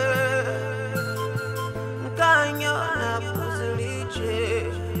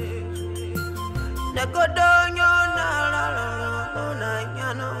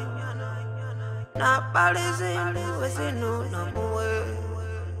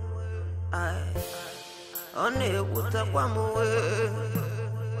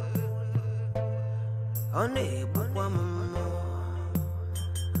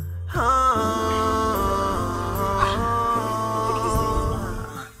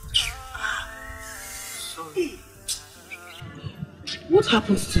 What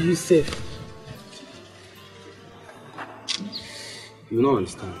happens to you, Seth? You will not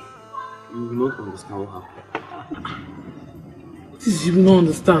understand. You will not understand what happened. What is you will not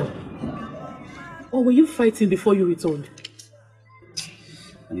understand? Or were you fighting before you returned?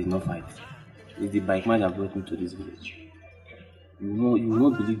 I did not fight. It's the bike man that brought me to this village. You will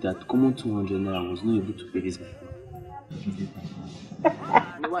not believe that common 200 naira was not able to pay this bike man.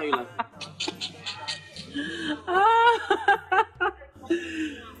 Why are you laughing?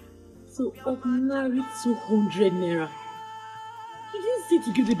 So ordinary 200 naira. You didn't say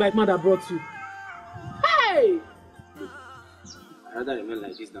to give the bike man that brought you. Hey! I'd rather remain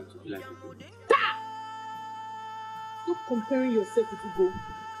like this than to be like Ugo. Stop comparing yourself with Ugo.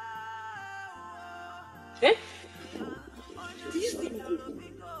 Eh? Do you see Ugo?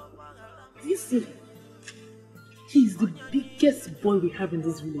 Do you see? He's the biggest boy we have in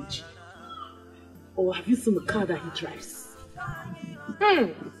this village. Or have you seen the car that he drives?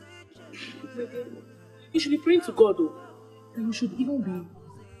 You should be praying to God though. And you should even be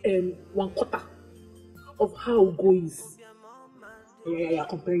 1/4 of how Ugo is. Yeah,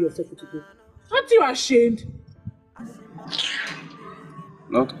 comparing yourself with Ugo. Aren't you ashamed?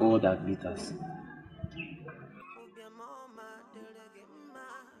 Not all that glitters.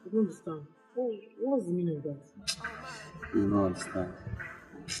 I don't understand. Oh, what's the meaning of that? You don't understand.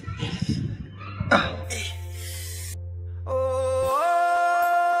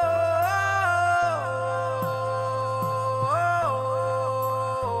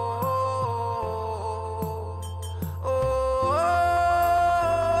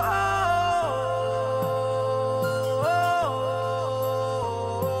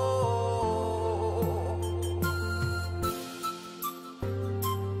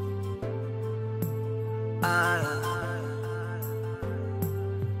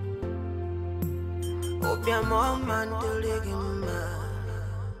 Obiamo mandelegima.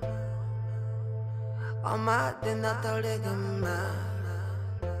 Oma denatalegima.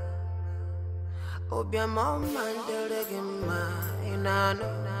 Obiamo mandelegima. Inano.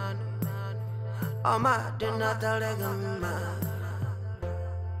 Oma denatalegima.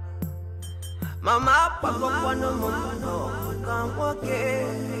 Mama pako kwano momo kanwoke.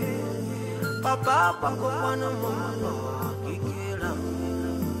 Papa pako kwano momo kikira.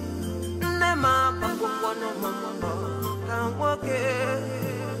 Nema pako kwano momo kanwoke.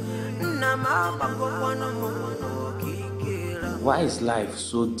 Nema pako kwano momo kikira. Why is life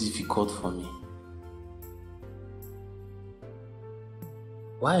so difficult for me?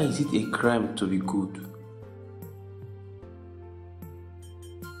 Why is it a crime to be good?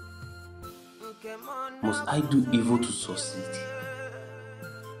 Must I do evil to succeed?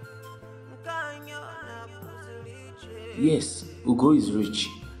 Yes, Ugo is rich.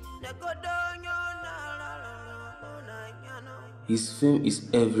 His fame is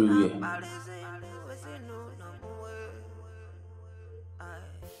everywhere.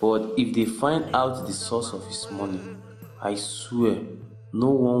 But if they find out the source of his money, I swear no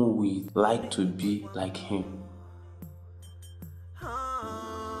one will like to be like him.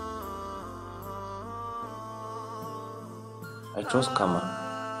 I trust Karma.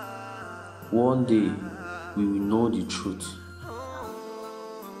 One day we will know the truth.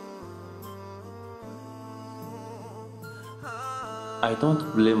 I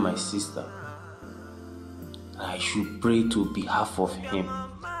don't blame my sister. I should pray to behalf of him.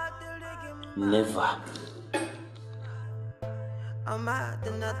 Never.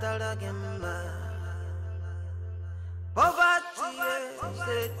 Poverty is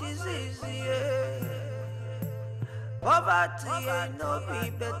a disease, yeah. Poverty ain't no be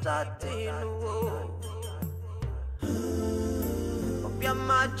better thing, oh.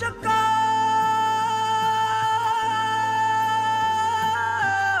 Obiama chaka,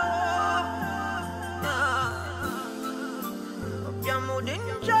 Obiama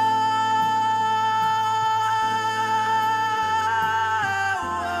dinja,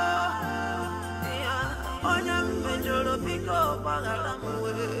 Onyam mejolo biko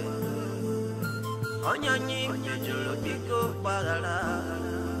bagalamwe. Onyanyi jujulu biko bagala.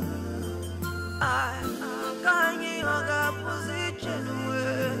 I kanyi aga position we.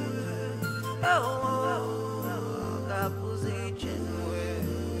 Aga position we.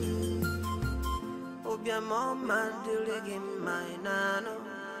 Obiamo mandiligi mainano.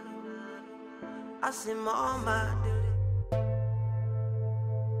 Asimo mandiligi.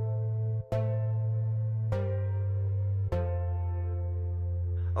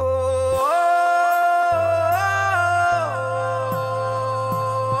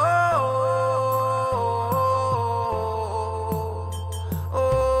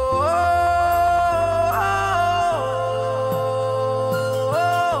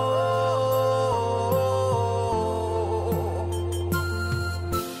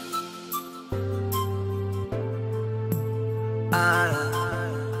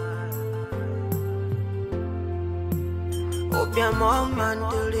 Obiamo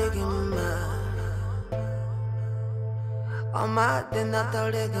mandelegima. Oma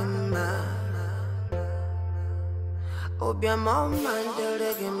denatalegima. Obiamo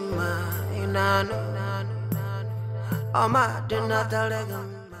mandelegima. Inano. Oma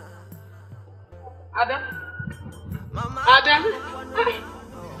denatalegima. Adam? Adam?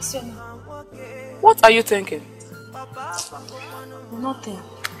 What are you thinking? Nothing.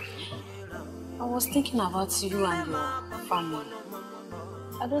 I was thinking about you and your family.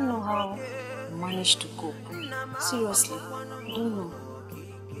 I don't know how you managed to cope. Seriously, I don't know.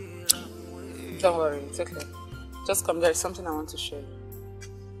 Don't worry, it's okay. Just come, there is something I want to show you.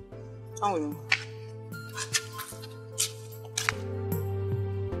 Come with me.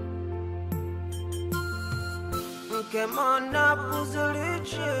 Kemona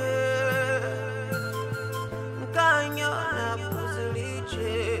puzuliche, kanyona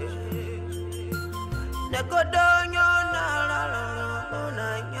puzuliche, negodonyo na la la na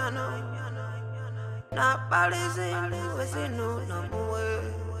nyano, na palizi wesinu na muwe,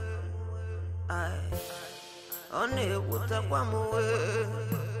 ai, one utakwa muwe,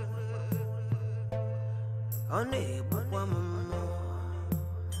 one bukwa mumu,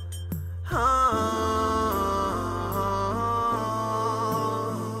 ha.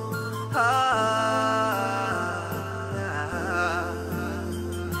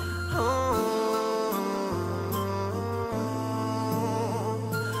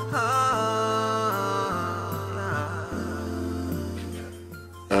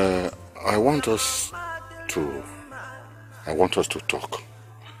 I want us to talk.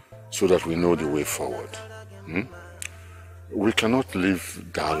 so that we know the way forward. Hmm? We cannot leave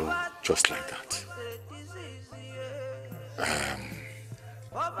Dalo just like that.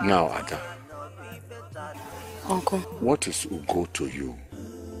 Now, Ada. Uncle. What is Ugo to you?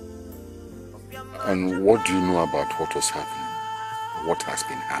 And what do you know about what was happening? What has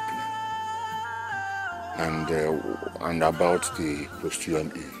been happening? And about the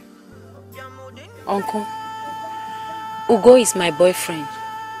post-UME? Uncle, Ugo is my boyfriend.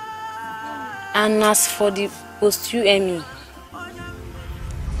 And as for the post-UME...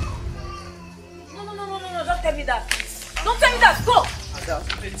 No, don't tell me that. Don't tell me that, go!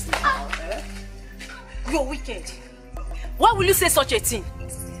 You're wicked. Why will you say such a thing?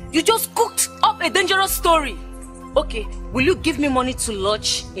 You just cooked up a dangerous story. Okay, will you give me money to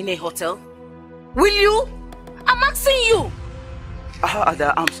lodge in a hotel? Will you? I'm asking you.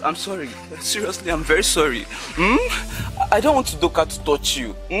 Ada, I'm sorry. Seriously, I'm very sorry. I don't want Udoka to touch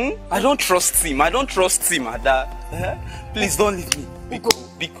you. I don't trust him. Ada. Please don't leave me.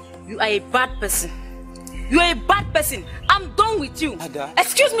 Biko. You are a bad person. You are a bad person. I'm done with you. Ada.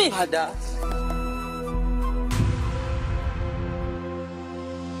 Excuse me. Ada.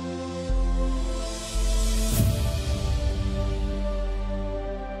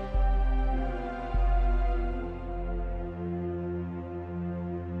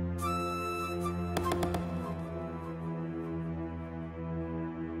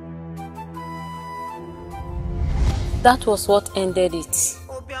 That was what ended it.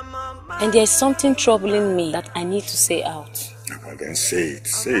 And there is something troubling me that I need to say out. Well, then say it.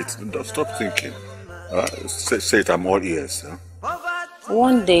 Say it. Don't stop thinking. Say it. I'm all ears. Huh?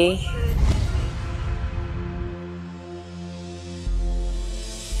 One day,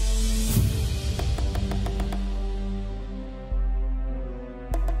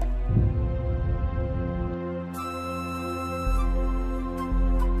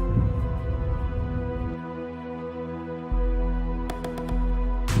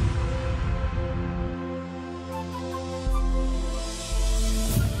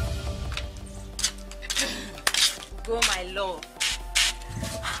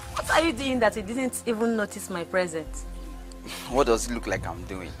 that he didn't even notice my presence. What does it look like I'm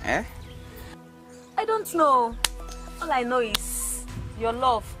doing, eh? I don't know. All I know is your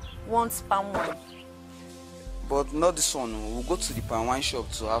love wants palm wine. But not this one. We'll go to the palm wine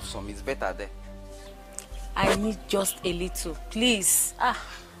shop to have some. It's better there. I need just a little, please. I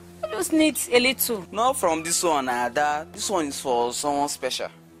just need a little. Not from this one, Ada. This one is for someone special.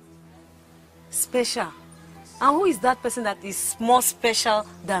 Special? And who is that person that is more special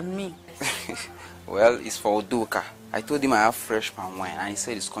than me? Well, it's for Udoka. I told him I have fresh palm wine and he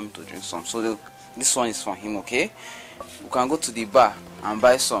said he's coming to drink some. So this one is for him, okay? We can go to the bar and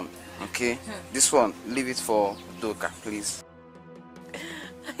buy some, okay? This one, leave it for Udoka, please.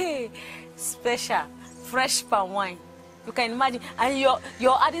 Hey, special, fresh palm wine. You can imagine. And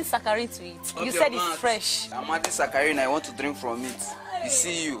you're adding saccharin to it. Okay, you said it's fresh. I'm adding saccharin. I want to drink from it. You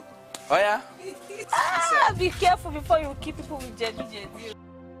see you. Oh yeah? Be careful before you keep people with jelly.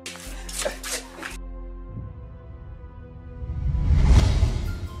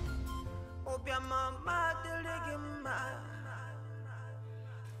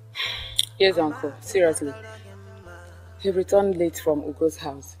 Yes, Uncle. Seriously. He returned late from Ugo's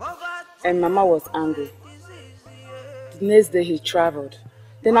house. And Mama was angry. The next day he traveled.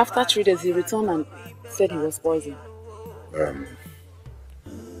 Then after 3 days he returned and said he was poisoned.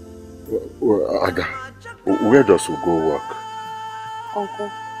 Ada, where does Ugo work? Uncle,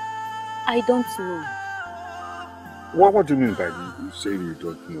 I don't know. What do you mean by you saying you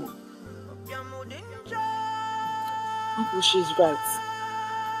don't know? Uncle, she's right.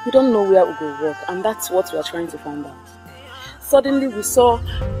 We don't know where Ugo works, and that's what we are trying to find out. Suddenly we saw...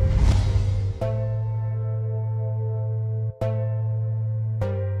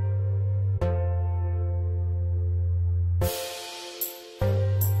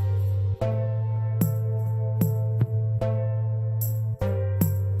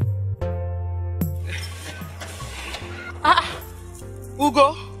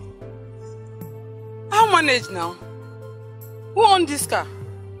 Ugo, how manage now? Who owned this car?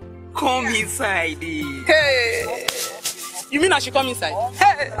 Come inside. Hey! You mean I should come inside?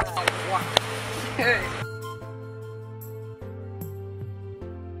 Hey! Hey!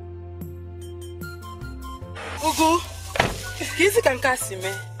 Ugo, easy can catch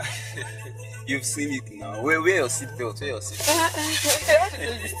me. You've seen it now. Where your seatbelt? Where your seatbelt?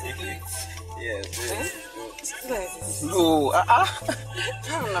 Yes. No,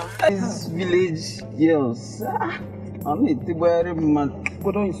 These village girls. I mean, they were man.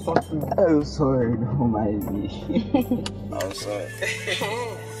 Don't insult me. I'm sorry, don't mind me. I'm sorry.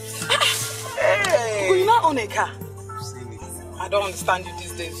 Hey! You not own a car? I don't understand you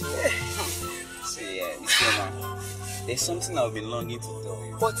these days. See, Isioma, there's something I've been longing to tell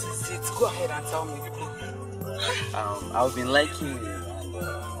you. What is it? Go ahead and tell me. I've been liking you,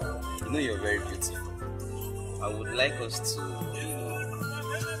 and you know you're very beautiful. I would like us to,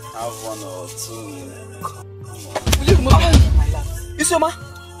 have one or two. Will you remove it from my lap? Isioma?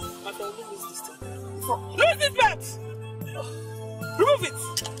 My friend, remove this thing. Remove this bat! Remove it!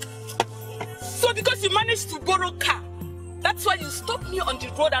 So because you managed to borrow car, that's why you stop me on the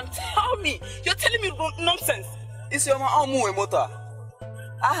road and tell me you're telling me nonsense. Isioma, I'm motor.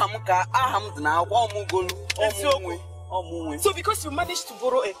 So because you managed to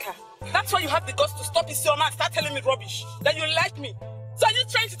borrow a car, that's why you have the guts to stop Isioma and start telling me rubbish, that you like me. So are you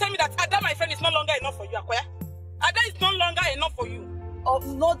trying to tell me that Ada, my friend, is no longer enough for you, Akoya? Ada is no longer enough for you. Oh,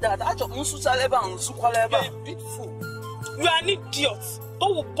 not that. You're a big fool. You are an idiot.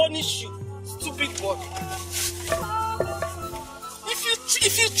 God will punish you, stupid boy.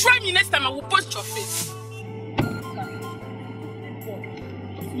 If you try me next time, I will punch your face.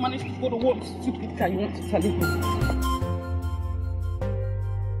 If you manage to go to one stupid car, you want to tell me.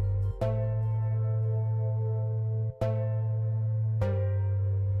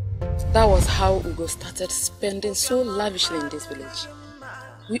 That was how Ugo started spending so lavishly in this village.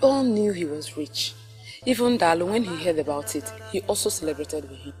 We all knew he was rich. Even Dalo, when he heard about it, he also celebrated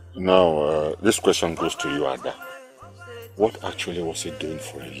with him. Now, this question goes to you, Ada. What actually was he doing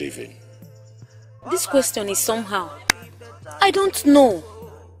for a living? This question is somehow. I don't know.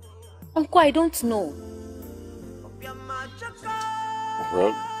 Uncle, I don't know.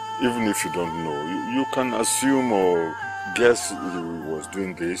 Well, even if you don't know, you can assume or guess he was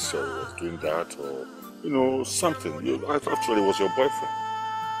doing this or he was doing that or, something. Actually, was your boyfriend.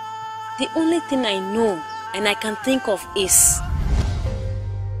 The only thing I know and I can think of is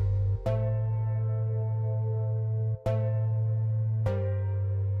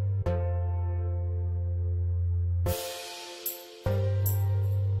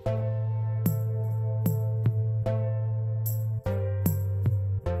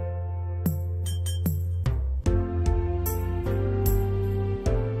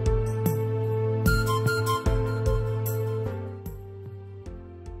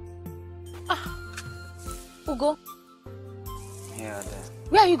Ugo. Yeah, Ada.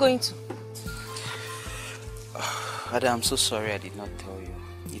 Where are you going to? Ada, I'm so sorry I did not tell you.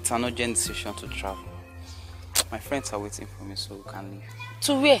 It's an urgent decision to travel. My friends are waiting for me, so we can leave.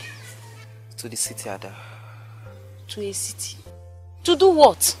 To where? To the city, Ada. To a city? To do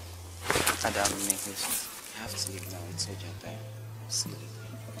what? Ada, make haste. You have to leave now. It's urgent time. See you later.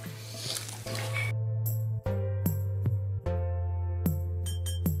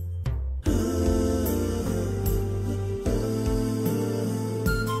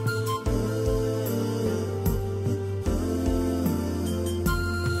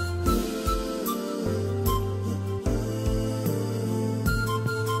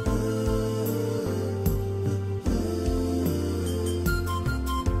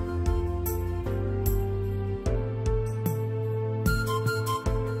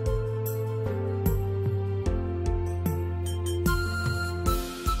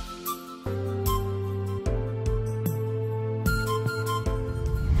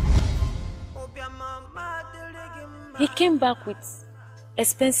 He came back with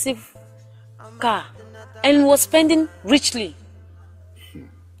expensive car and was spending richly.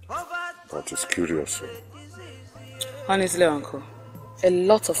 That is curious. Honestly, Uncle, a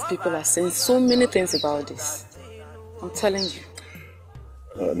lot of people are saying so many things about this. I'm telling you.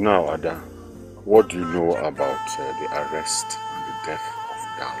 Now, Ada, what do you know about the arrest and the death of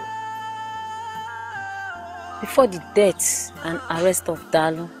Dalo? Before the death and arrest of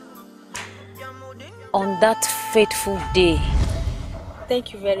Dalo, on that fateful day,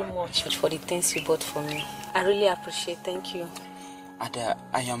 thank you very much for the things you bought for me. I really appreciate it. Thank you. Ada,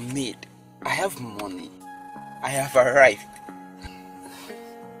 I am made. I have money. I have arrived.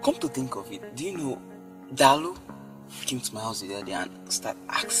 Come to think of it, do you know Dalo came to my house the other day and started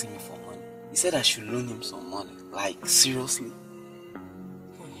asking me for money. He said I should loan him some money. Like, seriously?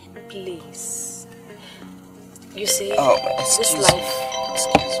 Please. You see, this life...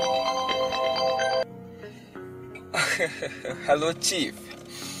 Excuse me. Hello, Chief.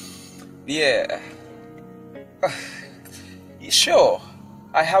 Yeah. Sure.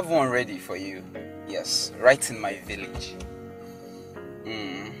 I have one ready for you. Yes, right in my village.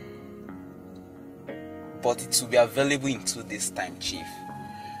 But it will be available in 2 days' time, Chief.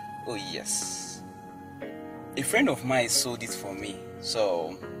 Oh, yes. A friend of mine sold it for me,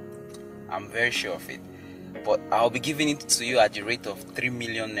 so I'm very sure of it. But I'll be giving it to you at the rate of 3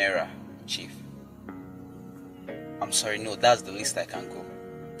 million naira, Chief. I'm sorry, no, that's the least I can go.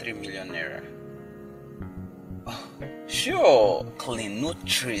 3 million naira. Oh, sure, clean, no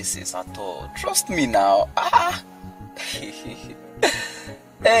traces at all. Trust me now. Ah.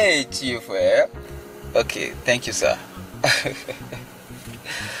 Hey, Chief. Okay, thank you, sir.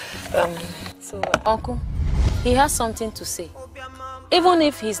 So, Uncle, he has something to say. Even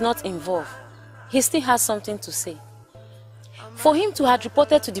if he's not involved, he still has something to say. For him to have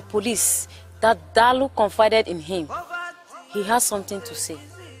reported to the police that Dalu confided in him, he has something to say.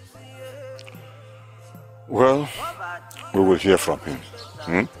 Well, we will hear from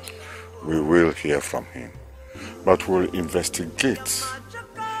him. We will hear from him. But we'll investigate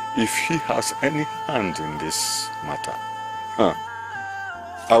if he has any hand in this matter.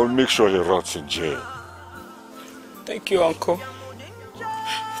 I will make sure he rots in jail. Thank you, Uncle.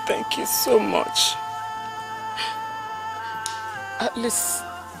 Thank you so much. At least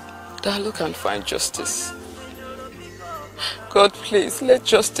Dalu can find justice. God, please, let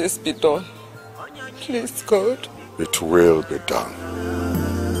justice be done. Please, God. It will be done.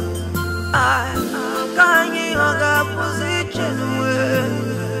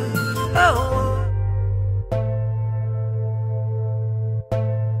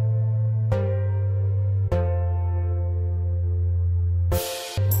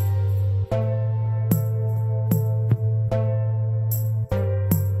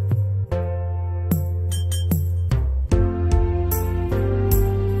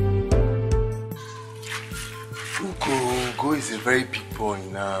 Ugo is a very big boy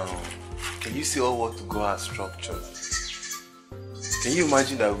now. Can you see all what Ugo has structured? Can you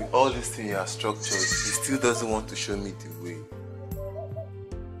imagine that with all this thing he has structured, he still doesn't want to show me the way?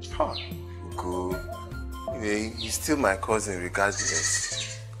 Ugo, he's still my cousin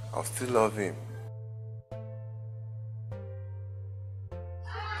regardless. I'll still love him.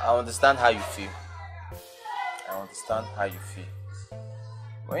 I understand how you feel.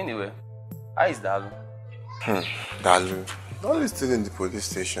 But anyway, how is Dalu? Dalu is still in the police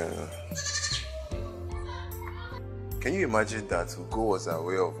station. Can you imagine that Ugo was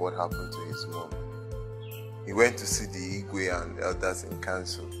aware of what happened to his mom? He went to see the Igwe and the elders in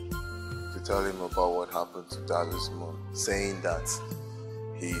council to tell him about what happened to Dalu's mom, saying that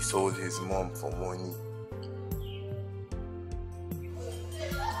he sold his mom for money.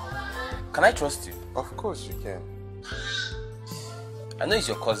 Can I trust you? Of course you can. I know he's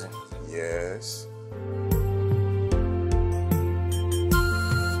your cousin. Yes.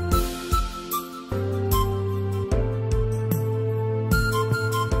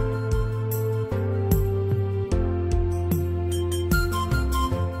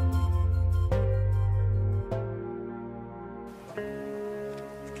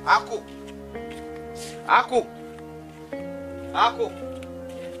 Aku.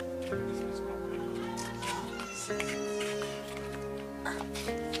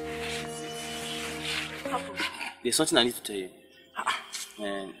 There's something I need to tell you.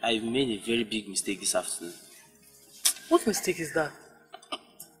 And I've made a very big mistake this afternoon. What mistake is that?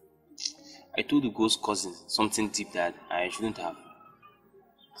 I told Ugo's cousin something deep that I shouldn't have.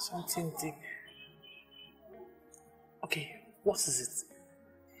 Something deep? Okay, what is it?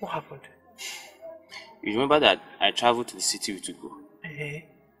 What happened? You remember that I traveled to the city with Ugo?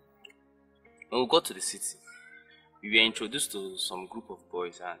 When we got to the city, we were introduced to some group of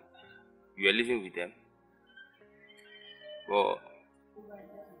boys and we were living with them. But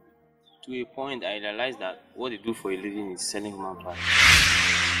to a point, I realized that what they do for a living is selling human parts.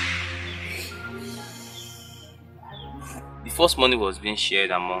 The first money was being shared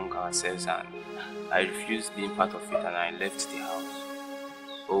among ourselves and I refused being part of it and I left the house.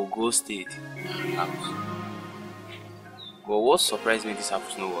 But Ugo stayed in the house. But what surprised me this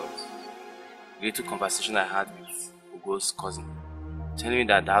afternoon was the little conversation I had with Ugo's cousin, telling me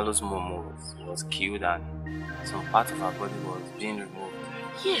that Dalu's mom was killed and some part of her body was being removed.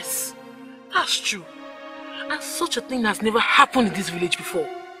 Yes, that's true. And such a thing has never happened in this village before.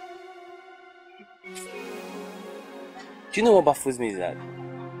 Do you know what baffles me is that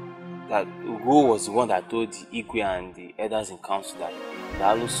Ugo was the one that told the Igwe and the elders in council that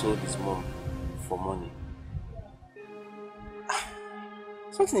Dalu sold his mom for money.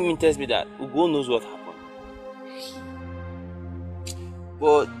 Something in me tells me that Ugo knows what happened.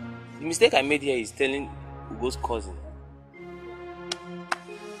 But the mistake I made here is telling Ugo's cousin.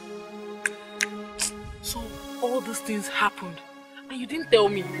 So all these things happened and you didn't tell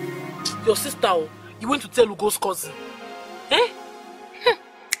me. Your sister, you went to tell Ugo's cousin.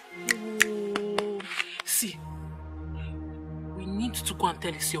 See, we need to go and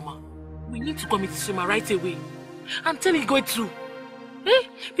tell Isioma. We need to commit Isioma right away and tell Igwe through. Eh?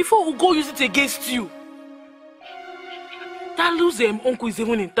 Before we go use it against you. Dalu's uncle is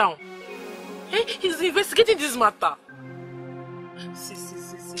even in town. Eh? He's investigating this matter. See.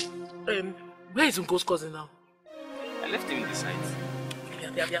 Where is Uncle's cousin now? I left him in the site.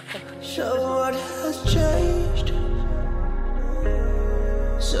 So what has changed?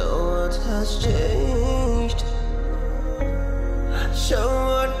 So what has changed? So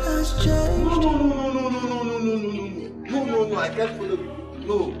what has changed? No, I can't follow you.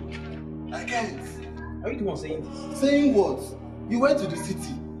 No, I can't. Are you the one saying this? Saying what? You went to the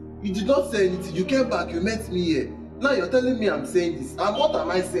city. You did not say anything. You came back, you met me here. Now you're telling me I'm saying this. And what am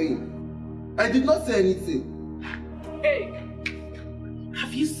I saying? I did not say anything. Hey!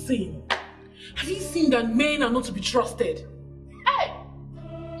 Have you seen that men are not to be trusted? Hey!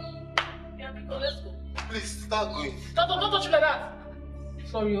 Yeah, because let's go. Please, start going. Don't touch me like that.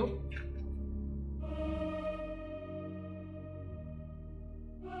 Sorry, yo.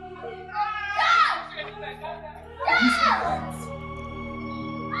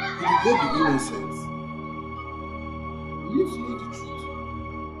 You go be innocent. You need to know the truth.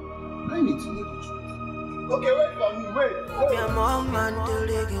 I need to know the truth. Okay, wait for me, wait. Your mom and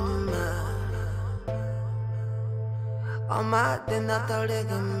Telegima. Oma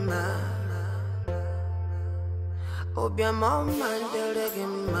Telegima. Obia mom and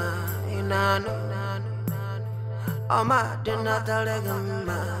Telegima. Inano. Oma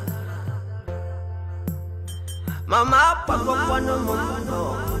Telegima. Mama, Papa, Pano, Momo,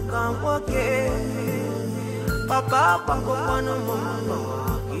 can't walk it. Papa, Papa, Pano, Momo,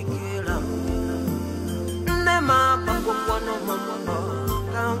 Kikilam. Nama, Papa, Pano, Momo,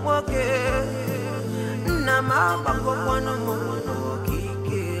 can't walk it. Nama, Papa, Pano, Momo,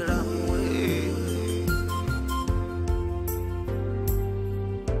 Kikilam.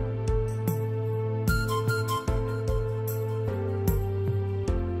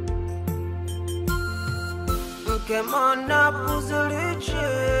 Kemona puzuliche,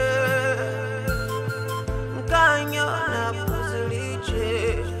 kanyo na puzuliche,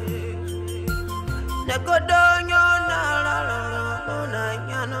 nekodonyo na la na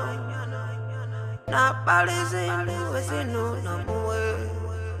nyano, na palizi wesinu na muwe,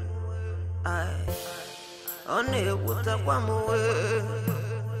 ay, one wuta kwa muwe,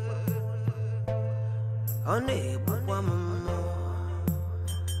 one bukwa mumo,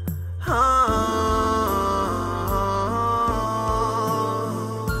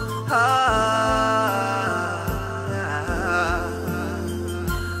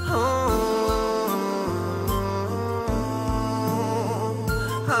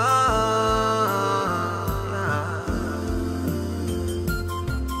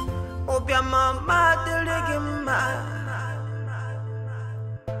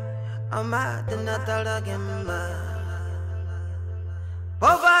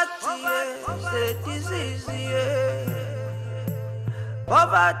 Poverty is a disease,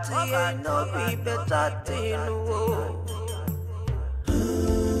 poverty ain't no be better thing,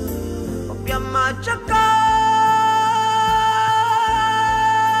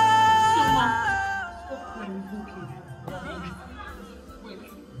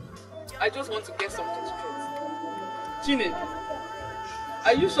 I just want to get something straight. Chine,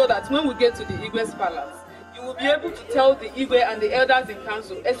 are you sure that when we get to the Igwe's palace, you will be able to tell the Igwe and the elders in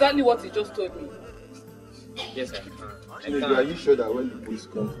council exactly what you just told me? Yes, I can. Are you sure that when the police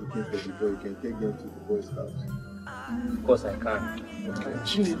comes looking for the boy, you can take them to the boy's house? Of course I can. Okay.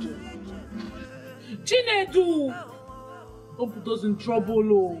 Chinedu! Don't put us in trouble,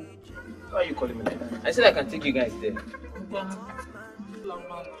 oh. Why are you calling me like that? I said I can take you guys there.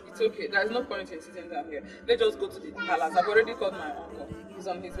 It's okay. There's no point in sitting down here. Let's just go to the palace. I've already called my uncle. He's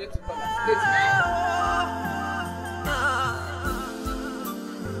on his way to palace. Let's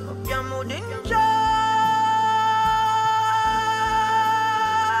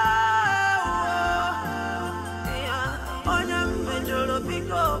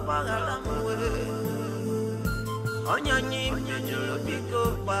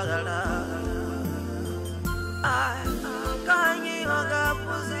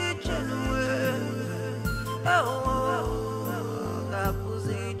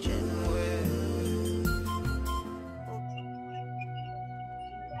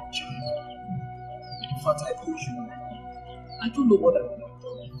In fact, I told you, I don't know what I'm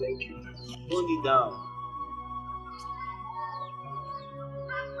doing. Thank you. Hold it down.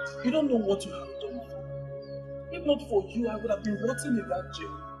 You don't know what you have done for me. If not for you, I would have been rotting in that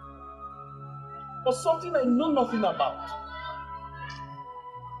jail. For something I know nothing about.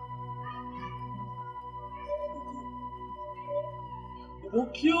 Udo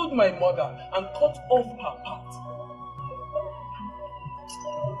killed my mother and cut off her part.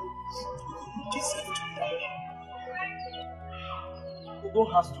 He deserved to die. Udo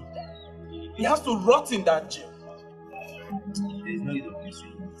has to die. He has to rot in that jail. There is no need of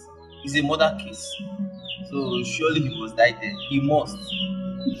pursuing this. It's a murder case. So surely he must die there. He must.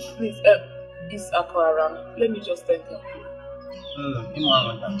 Please, it's Aquaram. Let me just thank her. No, he won't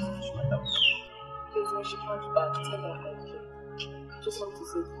want that. Please, when she comes back, tell her thank you. Just want to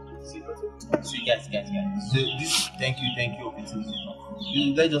say thank you. So guys. So this thank you of it.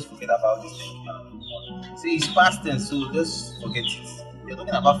 Let's just forget about this thank you. See, it's past tense, so just forget it. We're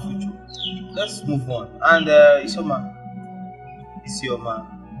talking about future. Let's move on. And Isioma.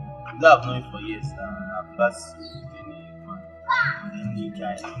 I've known you for years now. I've got any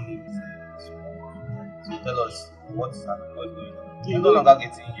guy. So tell us what's happening, what's going on. You're no longer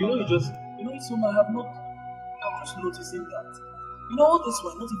getting. Isioma, I'm just noticing that. All this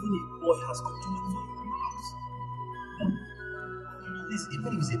while, not even a boy has come to look for your house.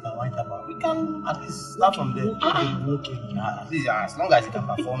 Even if it's a Bawanta, we can at least start from there. Okay. At least as long as you can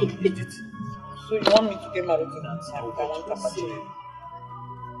perform it. So you want me to get married to Bawanta?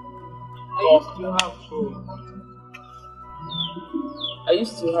 I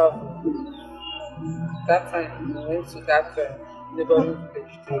used to have that time we went to that neighborhood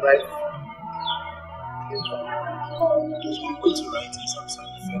village to write.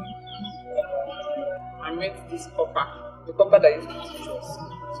 I met this copper, the copper that used to teach us.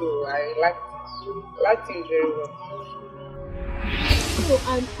 So I liked him very well. So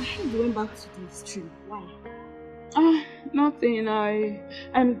I heard you went back to the stream. Why? Nothing.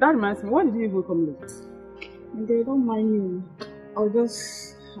 That reminds me. Why did you even come late? And they don't mind you. I'll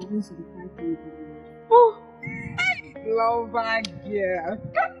just having some fighting. Oh, lover girl.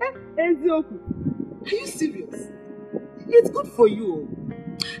 Are you serious? It's good for you.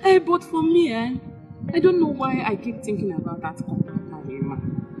 But for me, I don't know why I keep thinking about that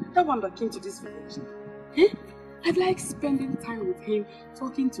man. That one that came to this village. I'd like spending time with him,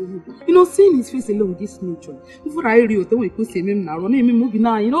 talking to him. Seeing his face alone with this nature. Before I read we could see him now, moving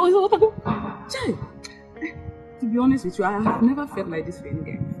now, Chai. To be honest with you, I have never felt like this for any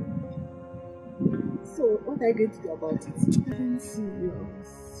guy before. So, what are you going to do about it? Nothing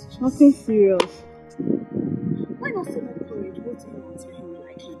serious. Nothing serious. Why not select for it? Go to him and tell him you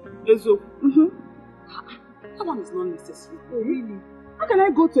like him? That one is not necessary. Oh, really? How can I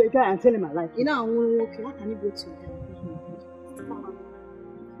go to a guy and tell him I like him? Okay, how can you go to a guy?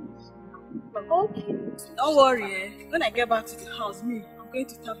 Okay. Don't worry, when I get back to the house, I'm going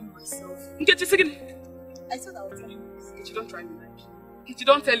to tell him myself. Nkechi, second. I said I will tell him. Nkechi, don't try me like. Nkechi,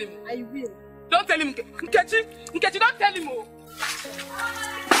 don't tell him. I will. Don't tell him, Nkechi, don't tell him. Where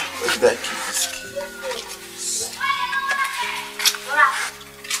did I keep this key?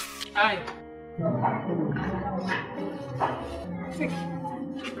 Hi. Take.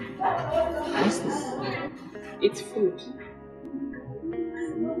 What's this? It's food.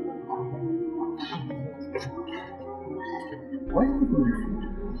 Why are you doing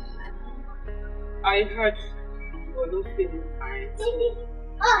food? I heard you were not feeling fine.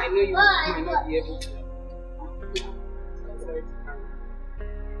 I know you might not be able to. I'm sorry to come.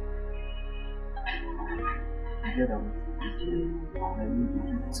 Get out. I need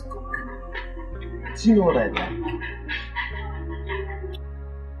you to cook. Do you know what I like?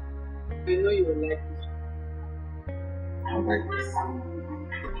 I know you will like it. I like this.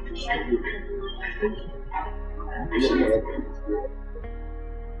 Thank you.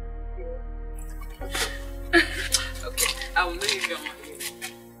 Okay, I will leave you on my way.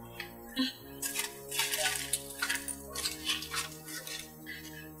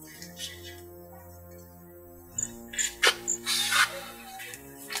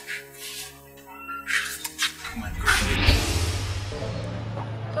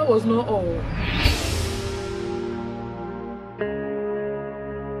 That was not all.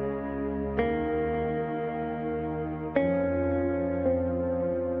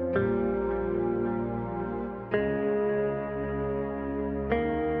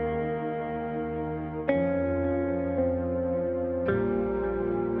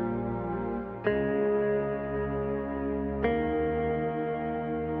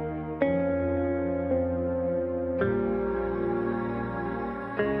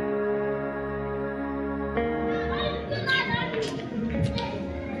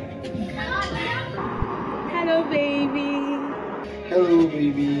 Hello,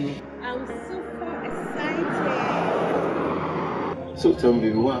 baby. I'm super excited. So tell me,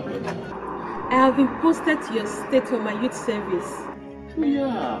 baby, what happened? I have been posted to your state for my youth service. Oh,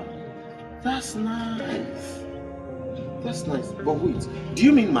 yeah. That's nice. That's nice. But wait, do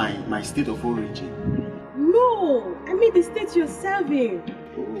you mean my state of origin? No, I mean the state you're serving.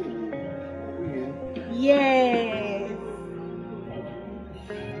 Oh, yeah. Yes.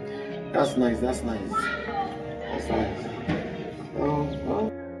 That's nice, that's nice. That's nice. Oh.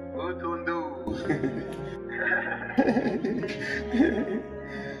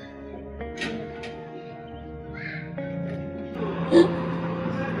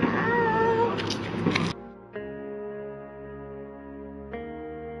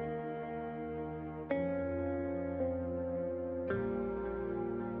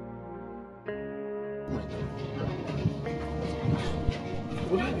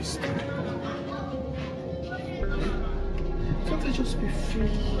 What are you saying? Can't I just be free?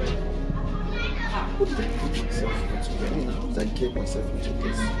 What did I put myself into? I mean, how did I get myself into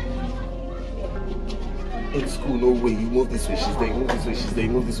this? In school, no way. You move this way, she's there. You move this way, she's there.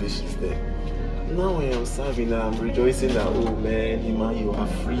 You move this way, she's there. Now I am serving and I'm rejoicing that, oh man, Ima, you are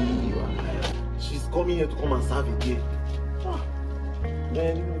free. She's coming here to come and serve again.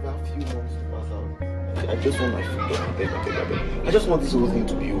 Man, even if I have a few months to pass out, I just want my freedom. I just want this whole thing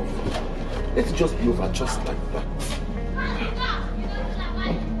to be over. Let it just be over, just like that.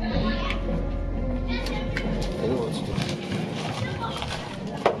 I know what to do.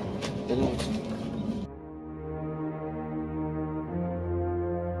 I know what to do.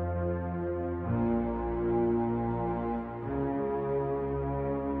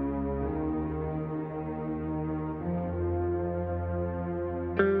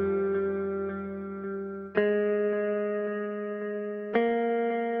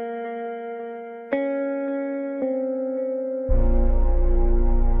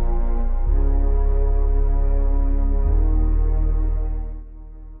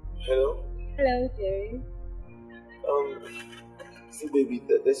 Baby,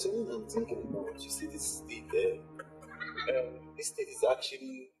 there's something I'm thinking about. You see, this state there, this state is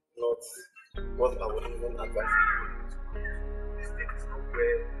actually not what I would even advise people to go. This state is not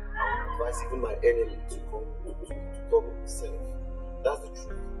where I would advise even my enemy to come himself. That's the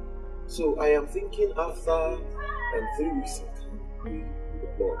truth. So I am thinking after 3 weeks in camp with the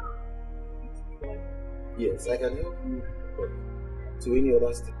Lord. Yes, I can help you to any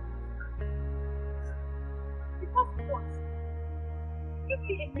other state. Give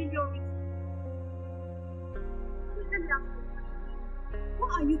me a million reasons. Why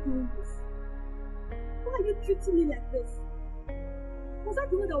are you doing this? Why are you treating me like this? Was I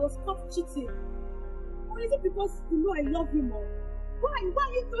the one that was caught cheating? Or is it because you know I love you more? Why are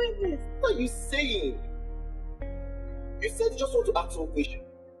you doing this? What are you saying? You said you just want to ask one question.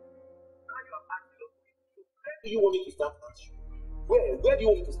 Where do you want me to start answering? Where do you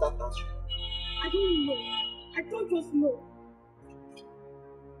want me to start answering? I don't know. I don't just know.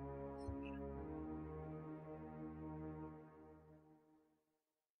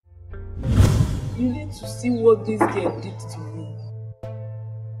 You need to see what this girl did to me.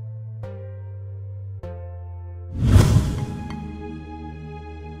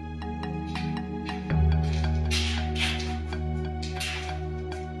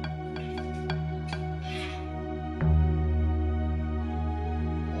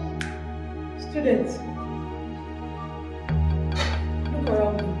 Students, look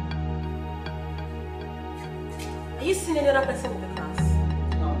around you. Are you seeing any other person in the class?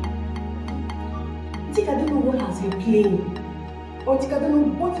 I think I don't know what has been playing, or I think I don't know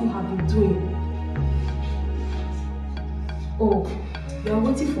what you have been doing. Oh, you are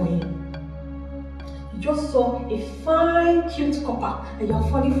waiting for him. You just saw a fine, cute copper and you are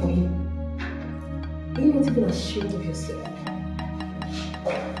falling for him. Are you not even ashamed of yourself?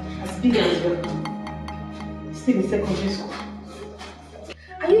 As big as you are, still in secondary school.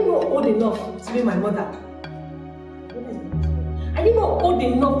 Are you not old enough to be my mother? Are you not old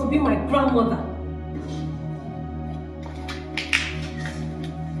enough to be my grandmother?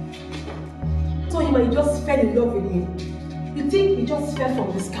 You just fell in love with him. You think he just fell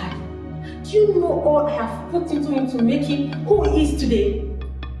from the sky? Do you know all I have put into him to make him who he is today?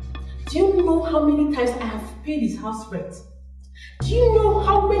 Do you know how many times I have paid his house rent? Do you know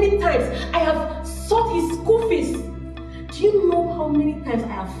how many times I have sought his school fees? Do you know how many times I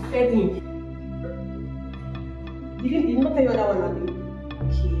have fed him? Did not tell you that one, Abi?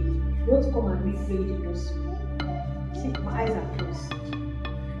 Okay, don't come and make me close. See, my eyes are closed.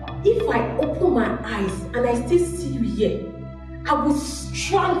 If I open my eyes and I still see you here, I will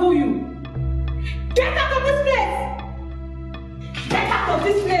strangle you. Get out of this place! Get out of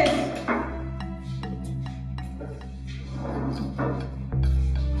this place!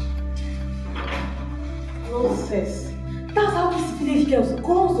 Nonsense. That's how these village girls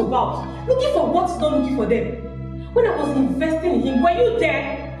goes about, looking for what's not looking for them. When I was investing in him, were you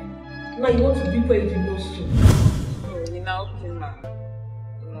there? Now you want to be where you did not show. You now kill man.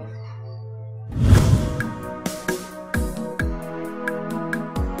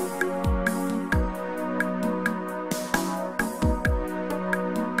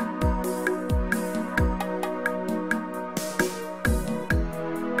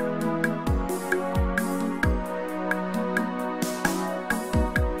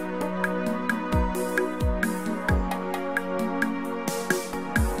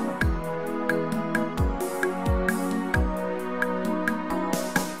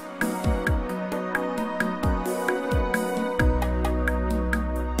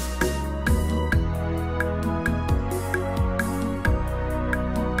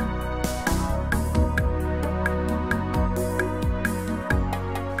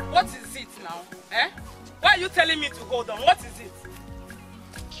 Telling me to hold on. What is it?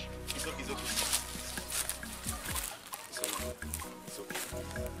 It's okay. It's okay.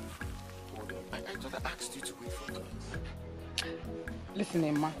 Hold on. I thought I asked you to wait for God. Listen,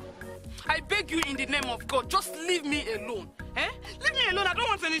 Emma. I beg you in the name of God, just leave me alone. Eh? Leave me alone. I don't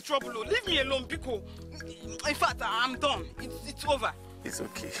want any trouble. Leave me alone, Biko. In fact, I'm done. It's over. It's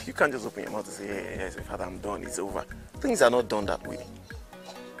okay. You can't just open your mouth and say, yes, in fact, I'm done. It's over. Things are not done that way.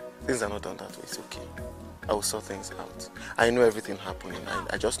 It's okay. I will sort things out. I know everything happening.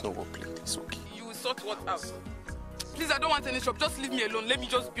 I just know what played. It's okay. You will sort what out? Please, I don't want any trouble. Just leave me alone. Let me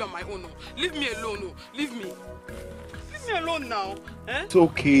just be on my own. Leave me alone. Leave me. Leave me alone now. Eh? It's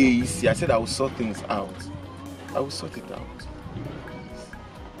okay. You see, I said I will sort things out. I will sort it out.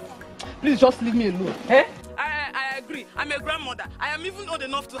 Please just leave me alone. Eh? I agree. I'm a grandmother. I am even old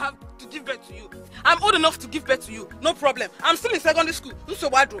enough to give birth to you. I'm old enough to give birth to you. No problem. I'm still in secondary school. You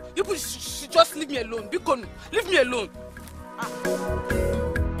people should just leave me alone. Biko, leave me alone.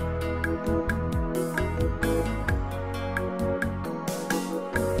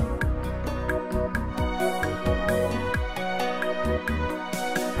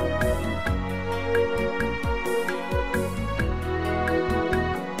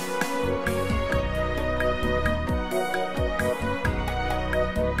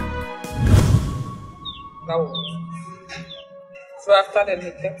 So after then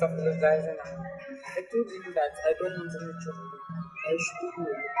he kept apologizing. I told him that I don't want any trouble. I should leave me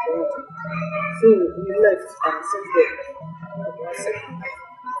alone. So we left, and since then, one second,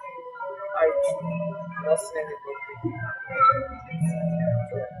 I not seen anybody.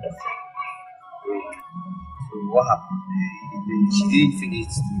 So what happened? She didn't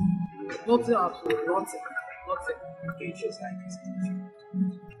finish. Nothing happened. Nothing. Okay, just like this.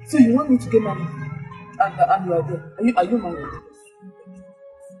 So you want me to get married? And you are there. Are you married?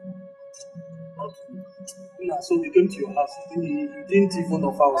 Yeah, so we came to your house. You didn't even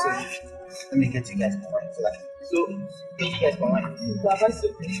offer us anything. Let me get you guys my wife. So, get you guys my wife.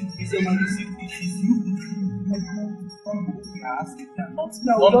 It's your man. It's you. Yes,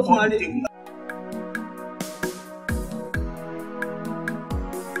 not married.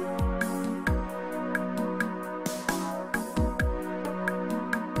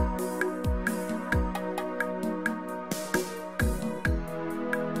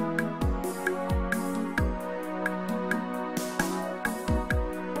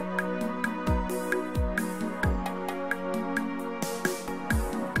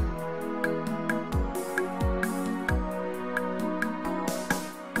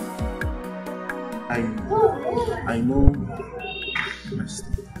 I know my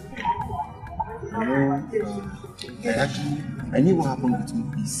story. I knew what happened between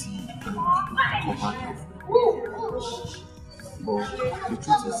BC and Command. But the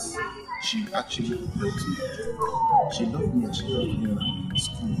truth is, she actually helped me. She loved me and she loved me in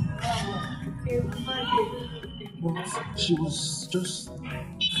school. But she was just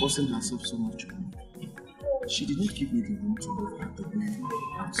forcing herself so much more. She did not give me the room to love her the way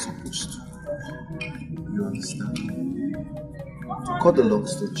I'm supposed to. You understand? To cut the long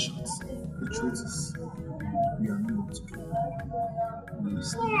story short, the truth is, we are no more together. You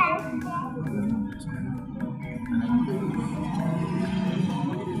understand? We are no more together. And I know,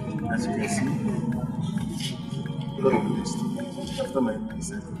 as you can see, God of honesty, after my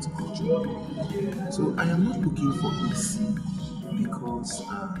decided to go job. So I am not looking for AC because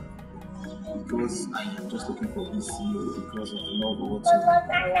I am just looking for PC or because of love or whatsoever.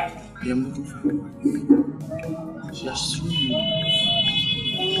 I am looking for my wife. She has shown me life.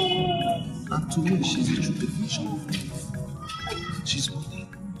 And to me, she's the true definition of life. She's what I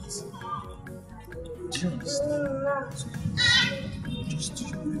want. Do you understand? So, just do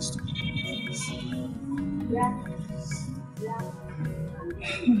your best to be this.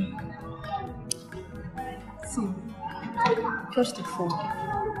 See, First of all,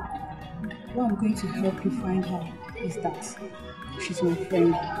 what I'm going to help you find her is that she's my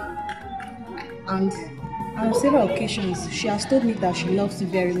friend. And on several occasions, she has told me that she loves you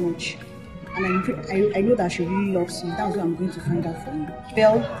very much. And I know that she really loves you. That's why I'm going to find her for you.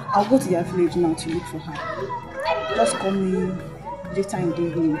 Well, I'll go to their village now to look for her. Just call me later in the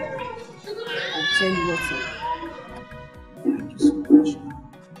evening. I'll tell you what's up. Thank you so much.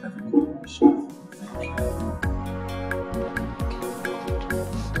 I really appreciate it. Thank you.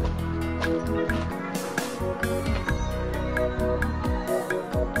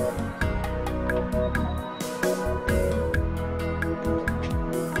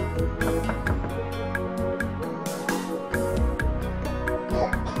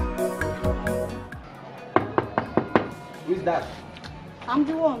 Who's that? I'm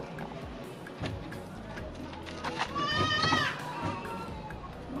the one.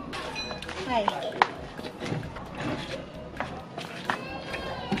 Hi.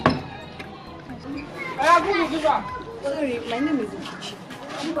 Sorry, my name is Ukichi.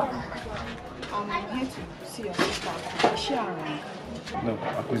 I'm here to see your sister. Is she around? No,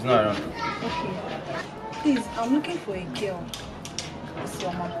 Aku's not around. Okay. Please, I'm looking for a girl. It's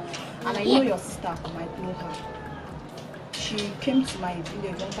your mom. And I know your sister might know her. She came to my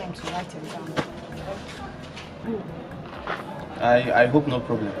village one time to write exam. I hope no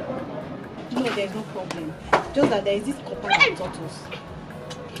problem. No, there's no problem. Just that there is this couple that taught us.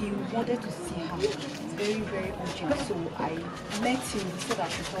 He wanted to see her. It's very, very urgent. So I met him. He said I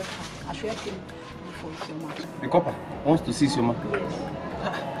should help her. I should help him look for Isioma. The couple wants to see Isioma?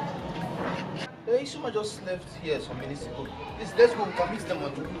 Yes. Isioma just left here some minutes ago. Please, let's go. We can meet them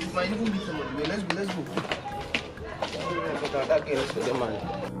on the way. We might even meet them on the way. Let's go, let's go. That girl is for the man.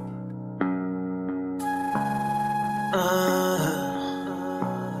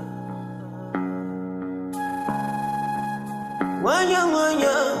 Wanya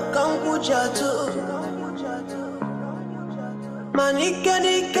kankuja tu Manike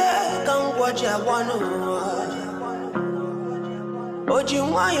kankwaja wanu Oji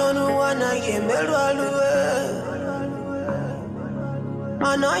wayonu wana yemelu aluwe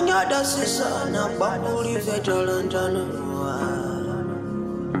Mananya da sisa na bakuri vejolandanu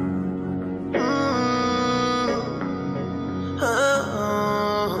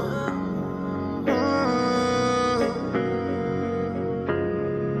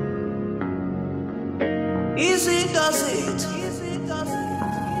Easy does it.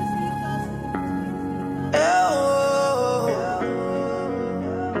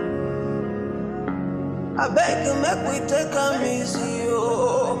 I beg you, make we take a easy.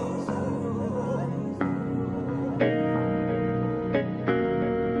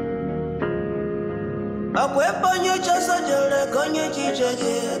 Akweponyo chasajole konye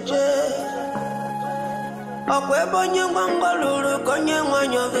chicheje. Akweponyo ngangolulu konye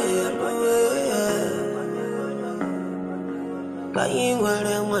mwanyo velu.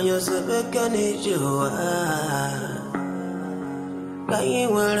 Kayingwele mwanyo sebekani jua.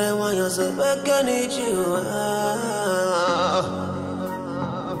 Kayingwele mwanyo sebekani jua.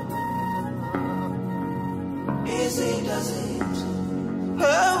 Easy does it. Oh,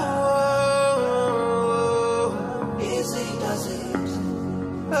 easy does it.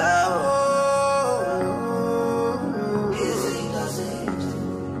 Oh, easy does it.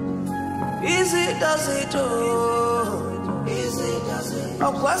 Easy does it. Oh. A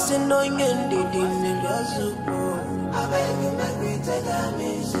question no ended in the Gazupo. I beg you, make we take a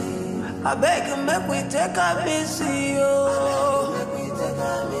busy. I beg you, make we take a busy. Oh, make we take a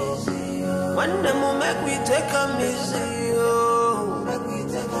busy. One day, make we take a busy. Oh, make we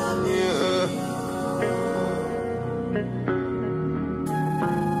take a busy.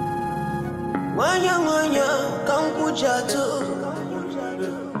 Wanya, kankuja tu.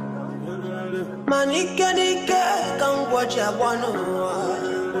 Manike kankwaja wanu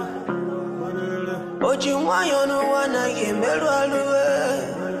Oji wayonu wana yemelu aluwe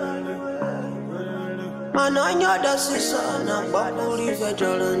Mananya da sisa na bakuri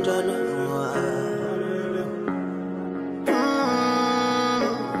vejolandanu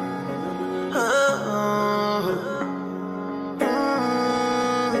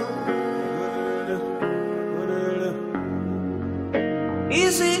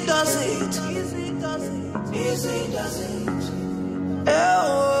Easy does it. Easy does it.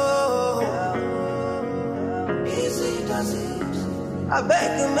 Oh, easy does it. I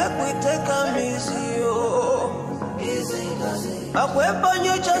beg you, make we take a easy. Oh, easy does it.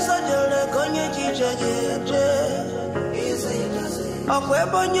 Akweponyo chasajole konye chicheje. Easy does it.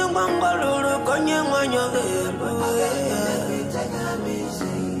 Akweponyo ngangolulu konye mwanyo velu.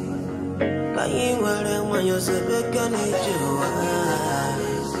 Lying well and when you're so big, I need you.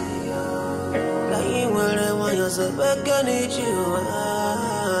 Lying well and when you're so big, I need you.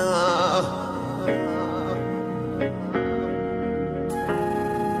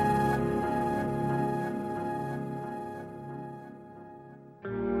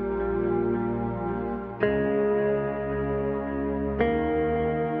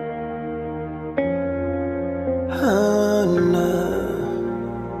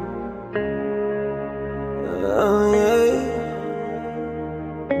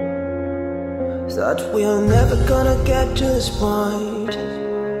 That we're never gonna get to this point.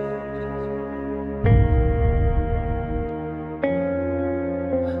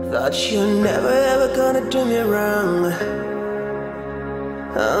 That you're never ever gonna do me wrong.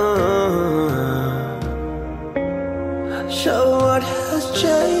 So what has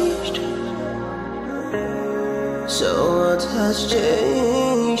changed? So what has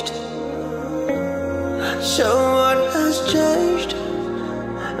changed? So what has changed?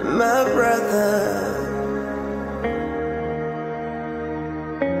 My brother.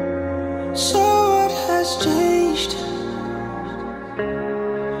 So what has changed?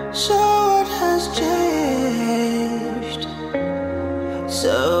 So what has changed?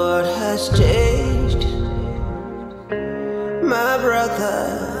 So what has changed? My brother.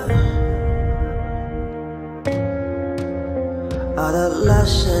 All the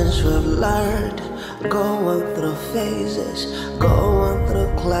lessons we've learned, going through phases, going through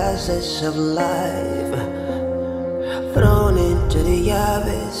classes of life, thrown into the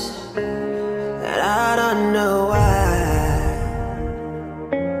abyss, and I don't know why.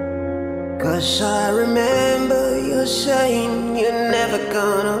 'Cause I remember you saying you're never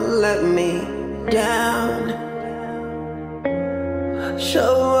gonna let me down. So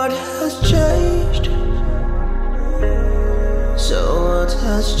what has changed? So what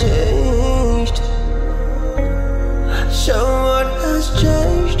has changed? So what has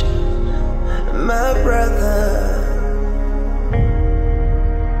changed, my brother?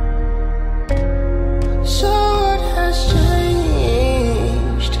 So what has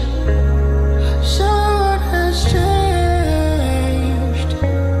changed? So what has changed?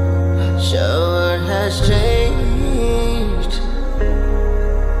 So what has changed?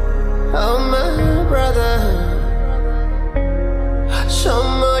 Oh, my brother. So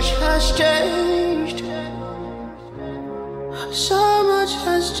much has changed. So much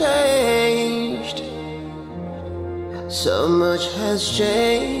has changed. So much has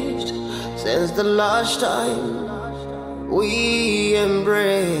changed since the last time we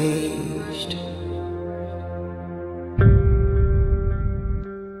embraced.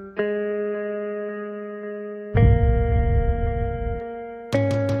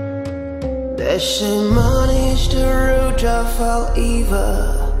 They say money is the root of all evil,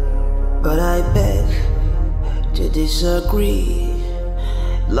 but I beg to disagree.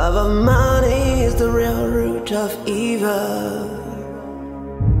 Love of money is the real root of evil.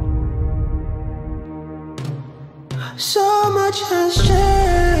 So much has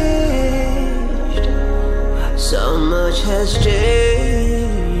changed. So much has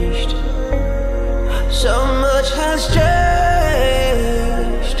changed. So much has changed.